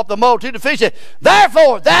draw up the multitude of fish.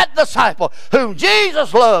 Therefore, that disciple whom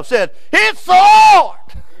Jesus loved said, it's the Lord.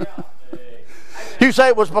 You say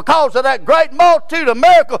it was because of that great multitude of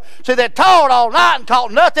miracles. See, they toiled all night and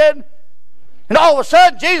caught nothing. And all of a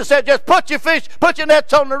sudden, Jesus said, just put your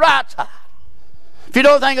nets on the right side. If you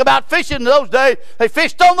know anything about fishing in those days, they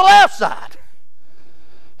fished on the left side.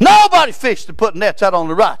 Nobody fished to put nets out on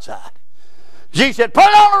the right side. Jesus said, put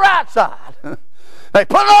it on the right side. They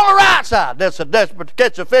put it on the right side. That's so desperate to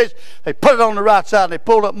catch a fish. They put it on the right side, and they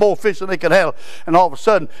pulled up more fish than they could handle. And all of a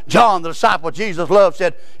sudden, John, the disciple Jesus loved,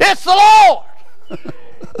 said, it's the Lord.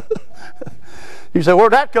 You say,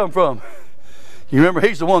 where'd that come from? You remember,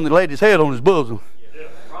 he's the one that laid his head on his bosom.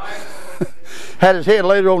 Had his head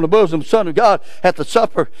laid on the bosom, Son of God, at the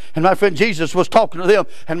supper. And my friend Jesus was talking to them.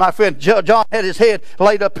 And my friend John had his head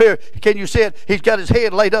laid up here. Can you see it? He's got his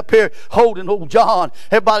head laid up here, holding old John.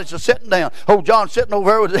 Everybody's just sitting down. Old John sitting over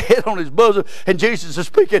there with his head on his bosom. And Jesus is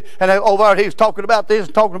speaking. And over there he was talking about this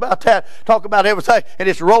and talking about that, talking about everything. And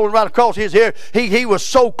it's rolling right across his ear. He was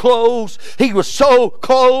so close. He was so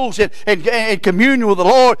close in communion with the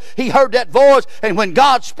Lord. He heard that voice. And when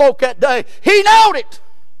God spoke that day, he knowed it.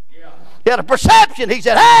 He had a perception. He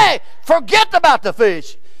said, hey, forget about the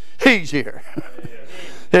fish. He's here.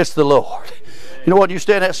 It's the Lord. You know what? You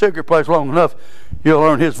stay in that secret place long enough, you'll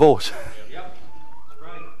learn his voice.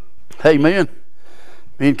 Amen.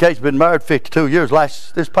 Me and Kate's been married 52 years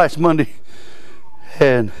this past Monday.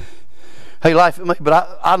 And he laughed at me,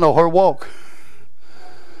 but I know her walk.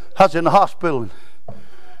 I was in the hospital and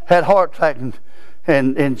had a heart attack,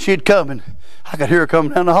 and she'd come, and I could hear her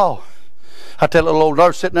coming down the hall. I tell the little old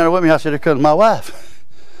nurse sitting there with me, I said, here comes my wife.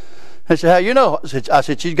 They said, how you know? I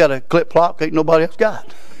said, she's got a clip clop ain't nobody else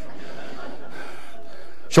got.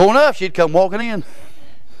 Sure enough, she'd come walking in.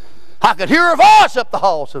 I could hear her voice up the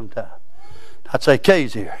hall sometime. I'd say,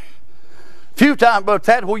 Kay's here. A few times, Brother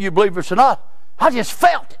Thad, whether you believe it or not, I just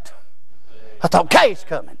felt it. I thought, Kay's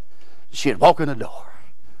coming. She'd walk in the door.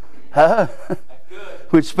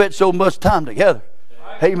 We'd spent so much time together.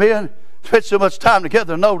 Amen. Spent so much time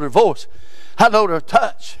together and know her voice. I know her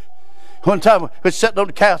touch. One time we were sitting on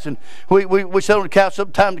the couch, and we sat on the couch.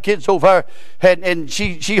 Sometimes the kids over there, and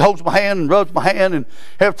she holds my hand and rubs my hand and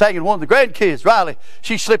everything. And one of the grandkids, Riley,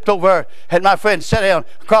 she slipped over her, and my friend sat down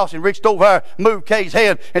across and reached over her, moved Kay's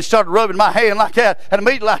hand, and started rubbing my hand like that. And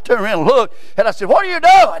immediately I turned around and looked, and I said, what are you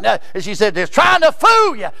doing? And she said, they're trying to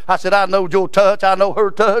fool you. I said, I know your touch. I know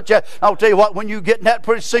her touch. I'll tell you what, when you get in that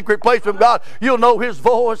pretty secret place from God, you'll know his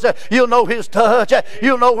voice. You'll know his touch.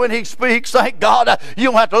 You'll know when he speaks. Thank God.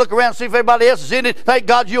 You don't have to look around and see if everybody else is in it. Thank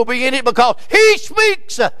God you'll be in it, because he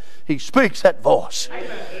speaks. He speaks that voice.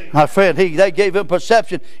 Amen. My friend, they gave him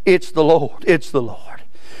perception. It's the Lord. It's the Lord.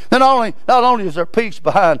 Then not only is there peace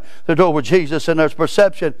behind the door with Jesus and there's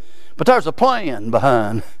perception, but there's a plan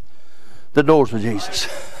behind the doors with Jesus.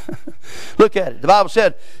 Look at it. The Bible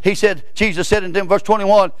said, Jesus said in verse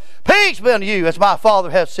 21, peace be unto you, as my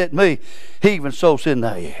Father hath sent me, even so send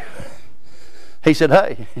I you. He said,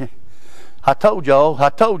 hey, I told y'all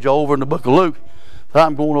over in the book of Luke that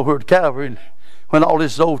I'm going over to Calvary, and when all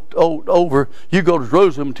this is over, you go to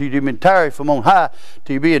Jerusalem until you've been tired from on high,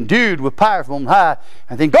 till you be endued with power from on high,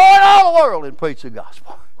 and then go in all the world and preach the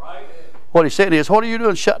gospel. Right. What he's saying is, what are you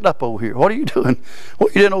doing shutting up over here? What are you doing? What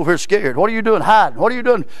are you doing over here scared? What are you doing hiding? What are you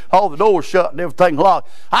doing all the doors shut and everything locked?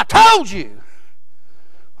 I told you.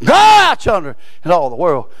 Go out yonder in all the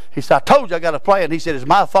world. He said, I told you I got a plan. He said, as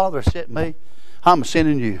my Father sent me, I'm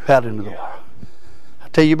sending you out into the world.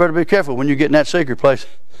 tell you, you better be careful when you get in that secret place.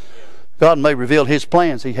 God may reveal His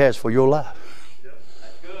plans He has for your life.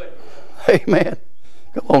 Amen.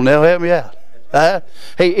 Come on now, help me out.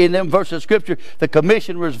 In them verses of Scripture, the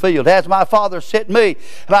commission was revealed. As my Father sent me,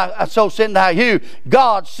 and I so send I you.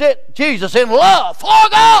 God sent Jesus in love. For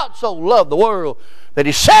God so loved the world that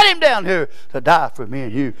He sent Him down here to die for me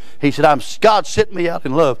and you. He said, God sent me out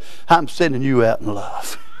in love. I'm sending you out in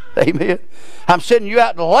love. Amen. I'm sending you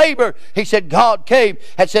out to labor. He said God came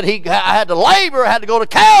and said I had to labor. I had to go to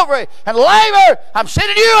Calvary and labor. I'm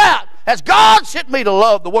sending you out. As God sent me to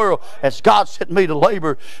love the world, as God sent me to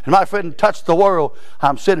labor, and my friend touched the world,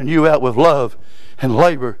 I'm sending you out with love and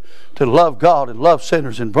labor to love God and love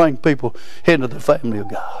sinners and bring people into the family of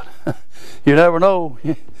God. You never know.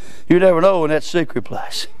 You never know in that secret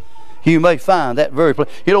place. You may find that very place.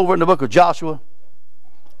 You know, over in the book of Joshua,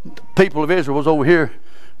 the people of Israel was over here.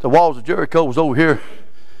 The walls of Jericho was over here.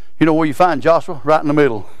 You know where you find Joshua? Right in the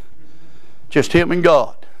middle. Just him and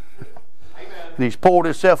God. And he's poured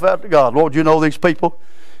himself out to God. Lord, you know these people.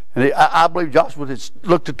 And I believe Joshua had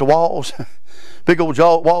looked at the walls, big old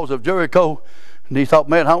walls of Jericho, and he thought,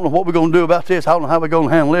 man, I don't know what we're going to do about this. I don't know how we're going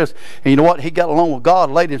to handle this. And you know what? He got along with God,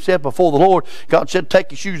 laid himself before the Lord. God said,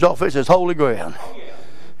 take your shoes off. This is holy ground.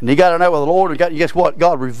 And he got in there with the Lord, and guess what?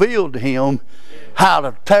 God revealed to him how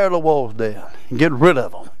to tear the walls down and get rid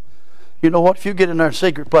of them. You know what? If you get in there in a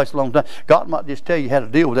secret place a long time, God might just tell you how to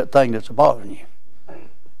deal with that thing that's bothering you.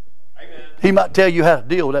 He might tell you how to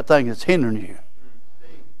deal with that thing that's hindering you. You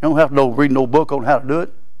don't have to read no book on how to do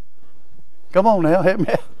it. Come on now, help me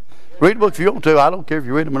out. Read a book if you want to. I don't care if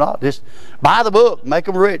you read them or not. Just buy the book. Make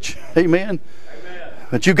them rich. Amen.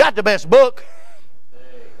 But you got the best book.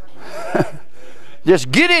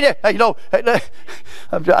 Just get in there. Hey, you know,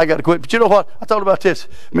 I got to quit. But you know what? I thought about this,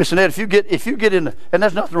 Miss Annette. If you get in, and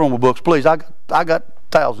there's nothing wrong with books. Please, I got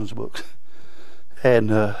thousands of books.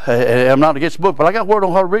 And I'm not against the book, but I got word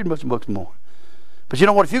on how to read much books more. But you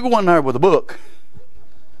know what? If you go in there with a book,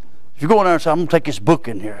 if you go in there and say, I'm going to take this book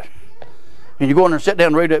in here, and you go in there and sit down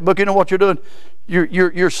and read that book, you know what you're doing?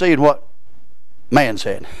 You're seeing what man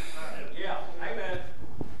said. Yeah.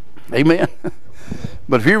 Amen.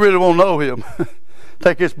 But if you really want to know Him,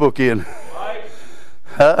 take this book in.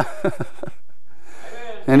 Right.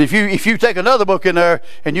 And if you take another book in there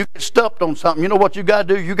and you get stumped on something, you know what you got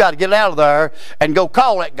to do? You got to get out of there and go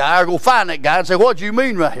call that guy or go find that guy and say, what do you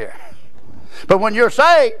mean right here? But when you're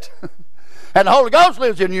saved and the Holy Ghost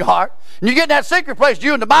lives in your heart and you get in that secret place,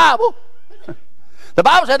 you in the Bible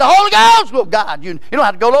said the Holy Ghost will guide you. You don't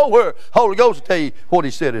have to go nowhere. The Holy Ghost will tell you what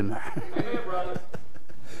He said in there. Amen, brother.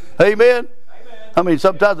 Amen. I mean,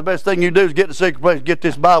 sometimes the best thing you do is get in the secret place, get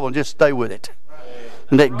this Bible, and just stay with it.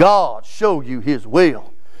 And let God show you His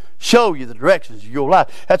will. Show you the directions of your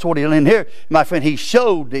life. That's what He did in here. My friend, He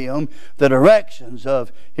showed them the directions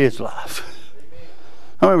of His life.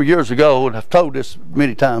 I remember years ago, and I've told this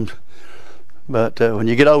many times, but when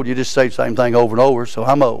you get old, you just say the same thing over and over, so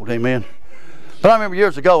I'm old, amen. But I remember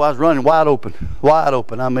years ago, I was running wide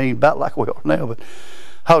open. I mean, about like we are now, but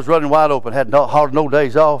I was running wide open, had hardly no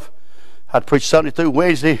days off. I'd preach Sunday through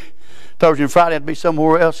Wednesday. Thursday and Friday I'd be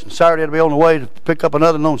somewhere else, and Saturday I'd be on the way to pick up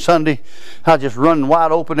another one on Sunday. I was just running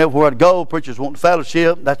wide open everywhere I'd go. Preachers wanted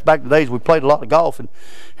fellowship. That's back in the days we played a lot of golf and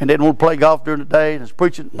didn't want to play golf during the day. And I was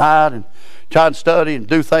preaching at night and trying to study and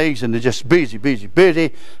do things, and they're just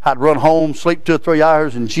busy. I'd run home, sleep 2 or 3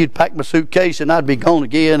 hours, and she'd pack my suitcase, and I'd be gone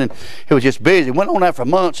again, and it was just busy. It went on that for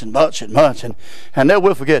months and months and months, and never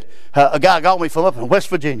will forget, a guy called me from up in West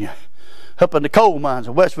Virginia. Up in the coal mines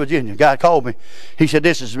of West Virginia. A guy called me. He said,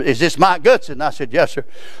 is this Mike Goodson? I said, yes, sir.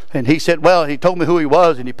 And he said, well, he told me who he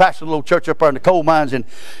was, and he pastored a little church up there in the coal mines. And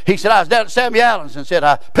he said, I was down at Sammy Allen's, and said,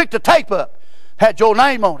 I picked a tape up, had your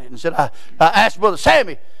name on it, and said, I asked Brother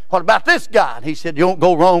Sammy, what about this guy? And he said, you won't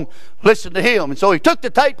go wrong, listen to him. And so he took the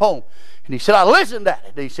tape home, and he said, I listened at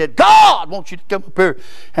it. And he said, God wants you to come up here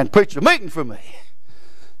and preach a meeting for me.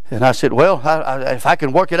 And I said, well, if I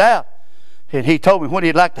can work it out. And he told me when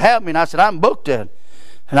he'd like to have me, and I said, I'm booked then.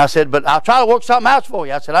 And I said, but I'll try to work something out for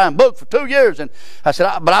you. I said, I'm booked for 2 years. And I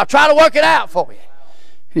said, but I'll try to work it out for you.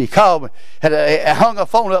 And he called me, and I hung a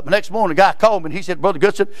phone up. The next morning, the guy called me, and he said, Brother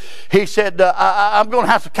Goodson, he said, I'm going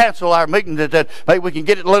to have to cancel our meeting. That maybe we can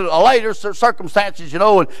get it a little later, circumstances,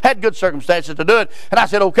 and had good circumstances to do it. And I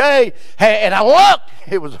said, okay. And I looked.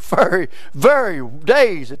 It was the very, very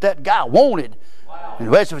days that guy wanted. Wow.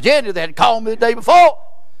 In West Virginia, they had called me the day before.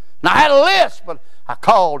 And I had a list, but I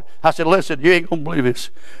called. I said, listen, you ain't going to believe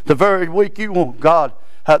this. The very week you want, God,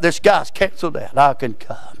 this guy's canceled that. I can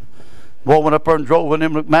come. Boy, went up there and drove in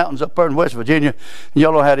them mountains up there in West Virginia. And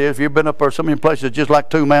y'all know how it is. If you've been up there, some of them places are just like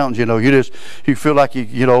two mountains, you know. You feel like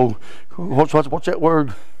you know, what's that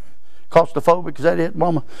word? Claustrophobic, is that it,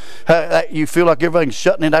 Mama? You feel like everything's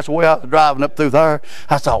shutting in. That's the way I was driving up through there.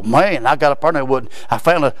 I thought, man, I got up there and I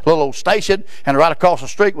found a little old station, and right across the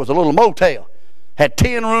street was a little motel. Had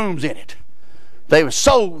 10 rooms in it. They were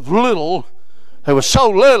so little. They were so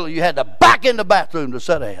little you had to back in the bathroom to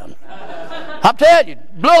sit down. I'm telling you,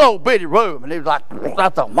 little old bitty room, and it was like, I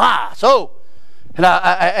thought, my, so. And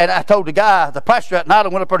I told the guy, the pastor that night, I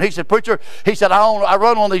went up there and he said, preacher, he said, I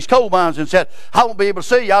run on these coal mines, and said, I won't be able to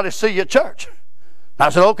see you, I'll just see you at church. And I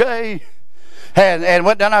said, okay. And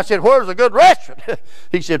went down, I said, where's a good restaurant?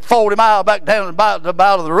 He said, 40 miles back down about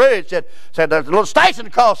the ridge. Said there's a little station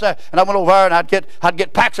across there. And I went over there and I'd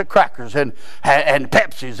get packs of crackers and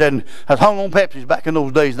Pepsis. And I was hung on Pepsis back in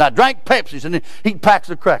those days. And I drank Pepsis and eat packs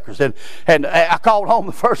of crackers. And I called home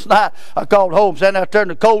the first night. I called home, sat out there in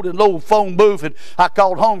the cold and low phone booth. And I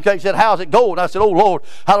called home. He said, how's it going? I said, oh, Lord,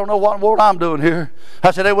 I don't know what I'm doing here.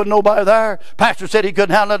 I said, there wasn't nobody there. Pastor said he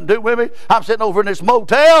couldn't have nothing to do with me. I'm sitting over in this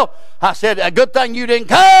motel. I said, a good thing you didn't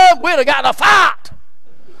come. We'd have got in a fight.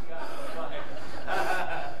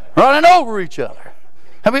 Running over each other.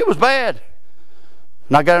 I mean, it was bad.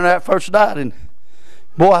 And I got in that first night, and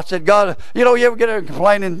boy, I said, God, you ever get there and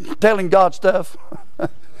complaining, telling God stuff?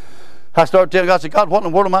 I started telling God, I said, God, what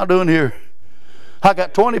in the world am I doing here? I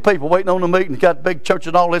got 20 people waiting on the meeting. Got a big church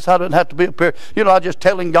and all this. I didn't have to be up here. I just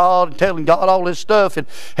telling God all this stuff.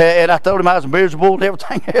 And I told him I was miserable and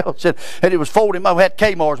everything else. And it was 40 miles. We had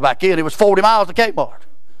Kmart's back in. It was 40 miles to Kmart.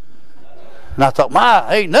 And I thought,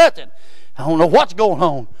 ain't nothing. I don't know what's going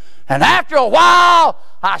on. And after a while,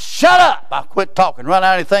 I shut up. I quit talking, run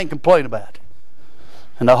out of anything, complain about it.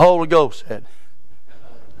 And the Holy Ghost said,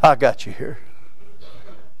 I got you here.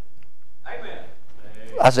 Amen.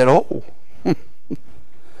 I said, oh.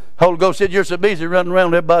 Holy Ghost said, you're so busy running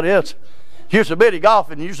around with everybody else. You're so busy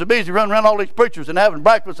golfing, and you're so busy running around all these preachers and having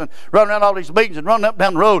breakfast and running around all these meetings and running up and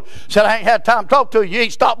down the road. Said, I ain't had time to talk to you. You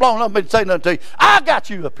ain't stopped long enough for me to say nothing to you. I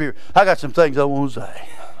got you up here. I got some things I want to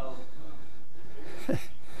say.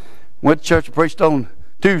 Went to church and preached on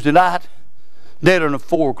Tuesday night, deader than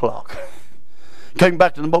 4 o'clock. Came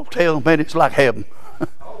back to the motel, man, it's like heaven.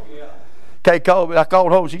 Kay called me. I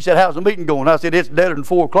called home. She said, how's the meeting going? I said, it's deader than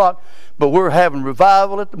 4 o'clock, but we're having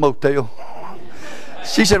revival at the motel.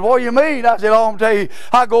 She said, what do you mean? I said, oh, I'm telling you,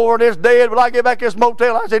 I go over this dead, but I get back to this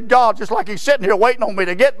motel. I said, God, just like he's sitting here waiting on me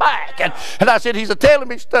to get back. And I said, he's telling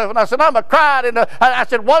me stuff. And I said, I'm crying. And I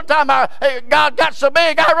said, one time God got so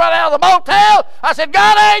big, I run out of the motel. I said,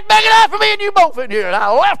 God ain't big enough for me and you both in here. And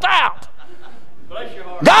I left out.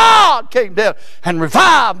 God came down and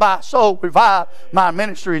revived my soul, revived my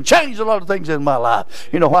ministry, and changed a lot of things in my life.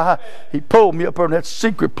 You know why? He pulled me up in that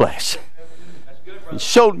secret place. He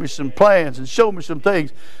showed me some plans and showed me some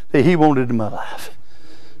things that he wanted in my life.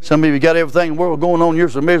 Some of you got everything in the world going on. You're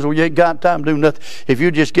so miserable you ain't got time to do nothing. If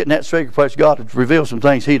you just get in that secret place, God would reveal some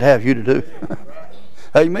things he'd have you to do.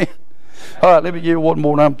 Amen. All right, let me give you one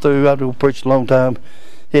more and I'm through. I've been preaching a long time.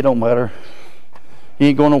 It don't matter. You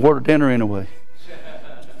ain't going nowhere to dinner anyway.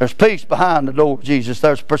 There's peace behind the door of Jesus.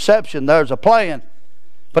 There's perception. There's a plan.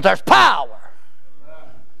 But there's power.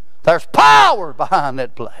 There's power behind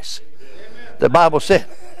that place. The Bible said,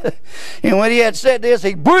 and when he had said this,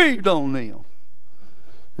 he breathed on them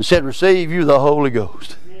and said, receive you the Holy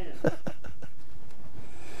Ghost.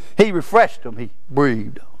 He refreshed them. He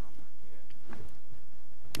breathed on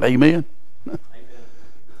them. Amen. It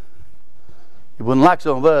wasn't like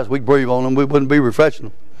some of us. We'd breathe on them. We wouldn't be refreshing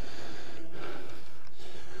them.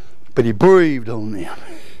 But he breathed on them.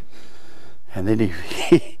 And then they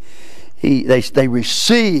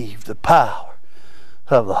received the power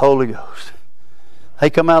of the Holy Ghost. They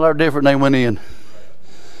come out there different than they went in.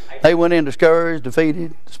 They went in discouraged,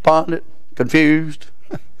 defeated, despondent, confused.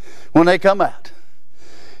 When they come out,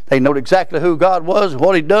 they know exactly who God was and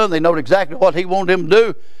what he'd done. They know exactly what he wanted them to do.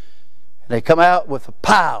 And they come out with the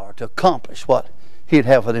power to accomplish what he'd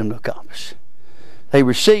have for them to accomplish. They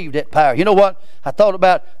received that power. You know what? I thought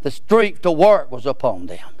about the strength to work was upon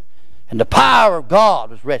them. And the power of God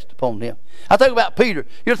was rested upon them. I think about Peter.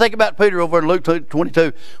 You think about Peter over in Luke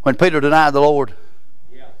 22 when Peter denied the Lord.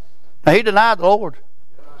 Yeah. Now he denied the Lord.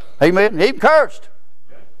 Amen. He even cursed.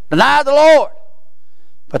 Yeah. Denied the Lord.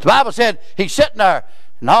 But the Bible said he's sitting there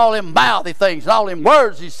and all them mouthy things and all them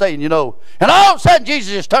words he's saying, And all of a sudden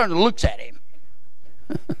Jesus just turns and looks at him.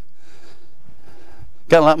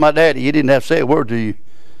 Kind of like my daddy. He didn't have to say a word to you.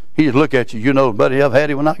 He just look at you. Buddy, I've had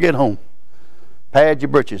it when I get home. Pad your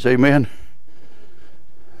britches. Amen.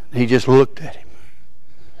 He just looked at him.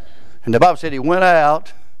 And the Bible said he went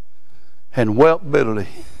out and wept bitterly.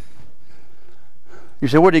 You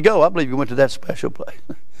say, where'd he go? I believe he went to that special place.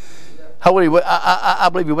 I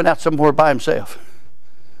believe he went out somewhere by himself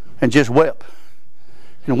and just wept.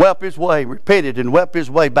 And wept his way, repented and wept his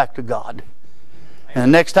way back to God. And the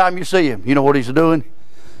next time you see him, you know what he's doing?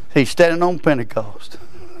 He's standing on Pentecost.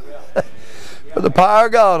 With the power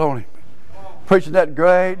of God on him. Preaching that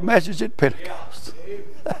great message at Pentecost.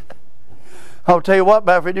 I'll tell you what,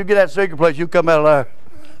 man, if you get that secret place, you come out of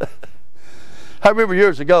there. I remember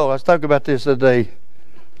years ago, I was talking about this the other day.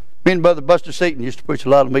 Me and Brother Buster Seaton used to preach a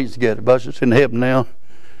lot of meetings together. Buster's in heaven now.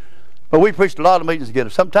 But we preached a lot of meetings together.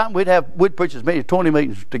 Sometimes we'd preach as many as 20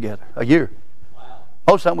 meetings together a year. Wow.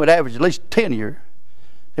 Most of the time we'd average at least 10 a year.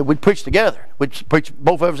 And we'd preach together. We'd preach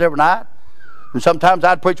both of us every night. And sometimes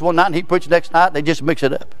I'd preach one night and he'd preach the next night. They just mix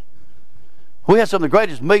it up. We had some of the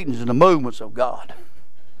greatest meetings in the movements of God.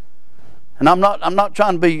 And I'm not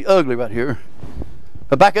trying to be ugly right here.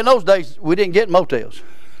 But back in those days, we didn't get motels.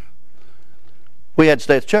 We had to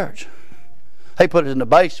stay at the church. They put us in the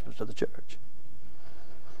basement of the church.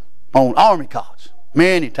 On army cots.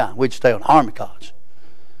 Many times we'd stay on army cots.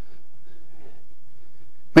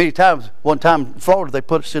 Many times, one time in Florida, they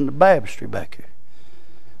put us in the baptistry back here.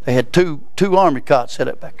 They had two army cots set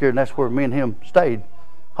up back here, and that's where me and him stayed.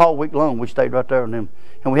 All week long, we stayed right there on them.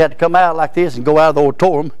 And we had to come out like this and go out of the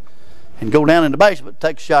auditorium and go down in the basement,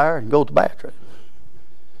 take a shower, and go to the bathroom.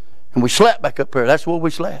 And we slept back up there. That's where we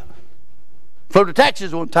slept. Flew to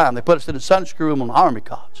Texas one time. They put us in the Sunday school room on the army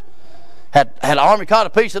cots. Had an army cot, a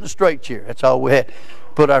piece, and a straight chair. That's all we had.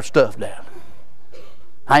 Put our stuff down.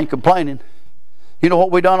 I ain't complaining. You know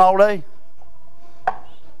what we done all day?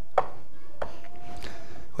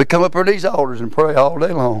 We come up here to these altars and pray all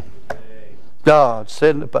day long. God,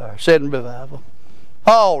 send the power, send revival.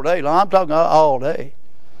 All day long. I'm talking all day.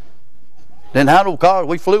 Then had no cars.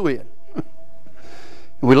 We flew in.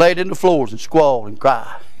 We laid in the floors and squalled and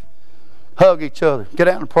cried. Hug each other. Get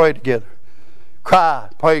out and pray together. Cry.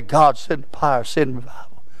 Pray God send the power, send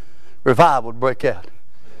revival. Revival would break out.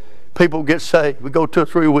 People get saved. We go 2 or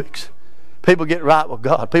 3 weeks. People get right with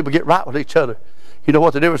God. People get right with each other. You know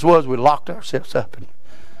what the difference was? We locked ourselves up and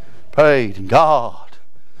prayed. And God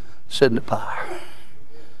send the power.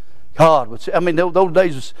 God would say, I mean, those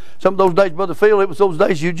days, some of those days, Brother Phil, it was those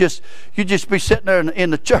days you just be sitting there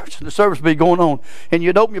in the church and the service be going on, and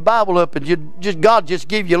you'd open your Bible up and God just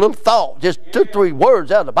give you a little thought, just 2 or 3 words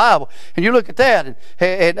out of the Bible, and you look at that,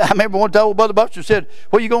 and I remember one time Brother Buster said,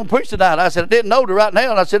 "What are you going to preach tonight?" I said, "I didn't know to right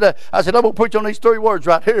now," and I said, "I'm going to preach on these 3 words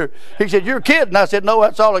right here." He said, "You're kidding." I said, "No,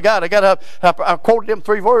 that's all I got. I quoted them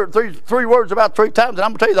 3 words about 3 times, and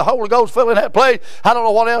I'm going to tell you the Holy Ghost fell in that place. I don't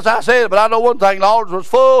know what else I said, but I know one thing: the altar was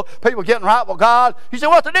full. People getting right with God." He said,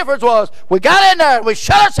 what the difference was? We got in there and we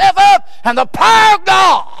shut ourselves up, and the power of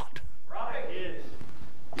God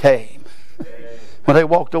came. When they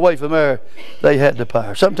walked away from there, they had the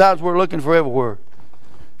power. Sometimes we're looking for everywhere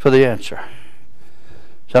for the answer.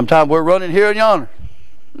 Sometimes we're running here and yonder.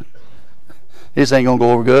 This ain't going to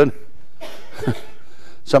go over good.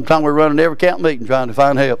 Sometimes we're running every camp meeting trying to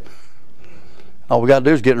find help. All we got to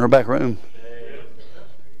do is get in our back room.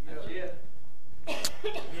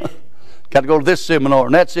 Got to go to this seminar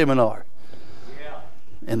and that seminar. Yeah.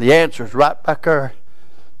 And the answer is right back there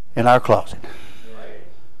in our closet.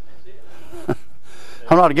 Right.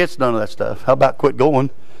 I'm not against none of that stuff. How about quit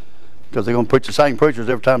going? Because they're going to preach the same preachers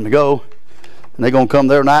every time they go. And they're going to come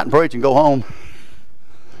there tonight and preach and go home.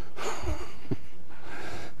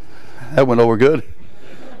 That went over good.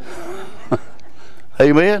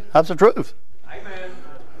 Amen. That's the truth. Amen.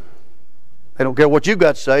 They don't care what you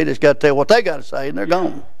got to say. They just got to tell what they got to say, and they're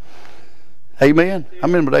gone. Amen. I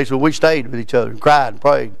remember days when we stayed with each other and cried and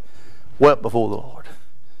prayed, wept before the Lord.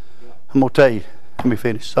 I'm going to tell you, let me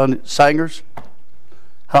finish. Singers,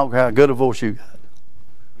 I don't care how good a voice you got.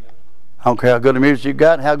 I don't care how good a music you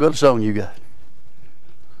got and how good a song you got.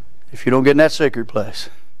 If you don't get in that secret place,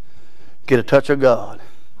 get a touch of God,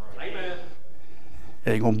 Amen.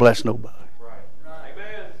 It ain't going to bless nobody. Right.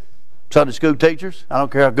 Amen. Sunday school teachers, I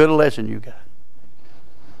don't care how good a lesson you got.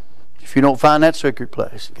 If you don't find that secret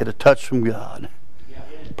place, get a touch from God. Yeah.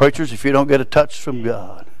 Preachers, if you don't get a touch from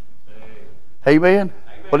God. Amen? Amen.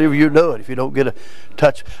 Whatever you're doing, if you don't get a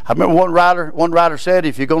touch. I remember one writer said,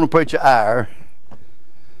 if you're going to preach an hour,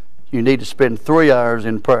 you need to spend 3 hours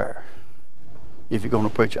in prayer if you're going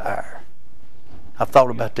to preach an hour. I've thought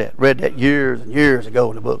about that. Read that years and years ago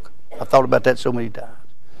in the book. I've thought about that so many times.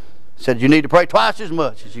 It said you need to pray twice as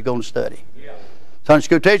much as you're going to study. Yeah. Sunday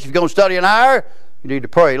school teacher, if you're going to study an hour, you need to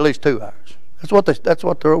pray at least 2 hours. That's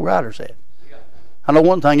what the old writer said. Yeah. I know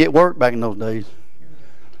one thing, it worked back in those days.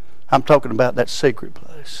 I'm talking about that secret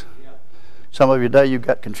place. Yeah. Some of you today, you've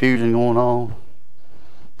got confusion going on.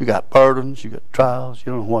 You got burdens, you got trials,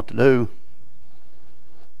 you don't know what to do.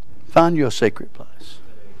 Find you a secret place.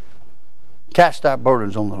 Cast our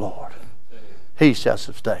burdens on the Lord. He shall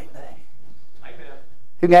sustain thee.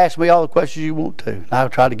 You can ask me all the questions you want to. And I'll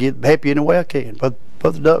try to help you in the way I can.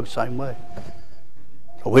 Brother Doug, same way.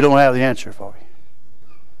 But we don't have the answer for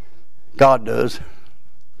you. God does.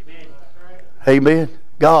 Amen.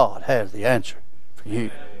 God has the answer for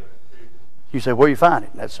you. You say, where you find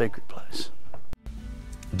it? In that secret place.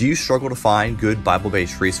 Do you struggle to find good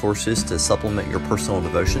Bible-based resources to supplement your personal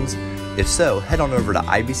devotions? If so, head on over to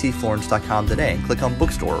ibcflorence.com today and click on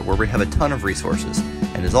Bookstore, where we have a ton of resources.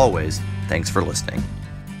 And as always, thanks for listening.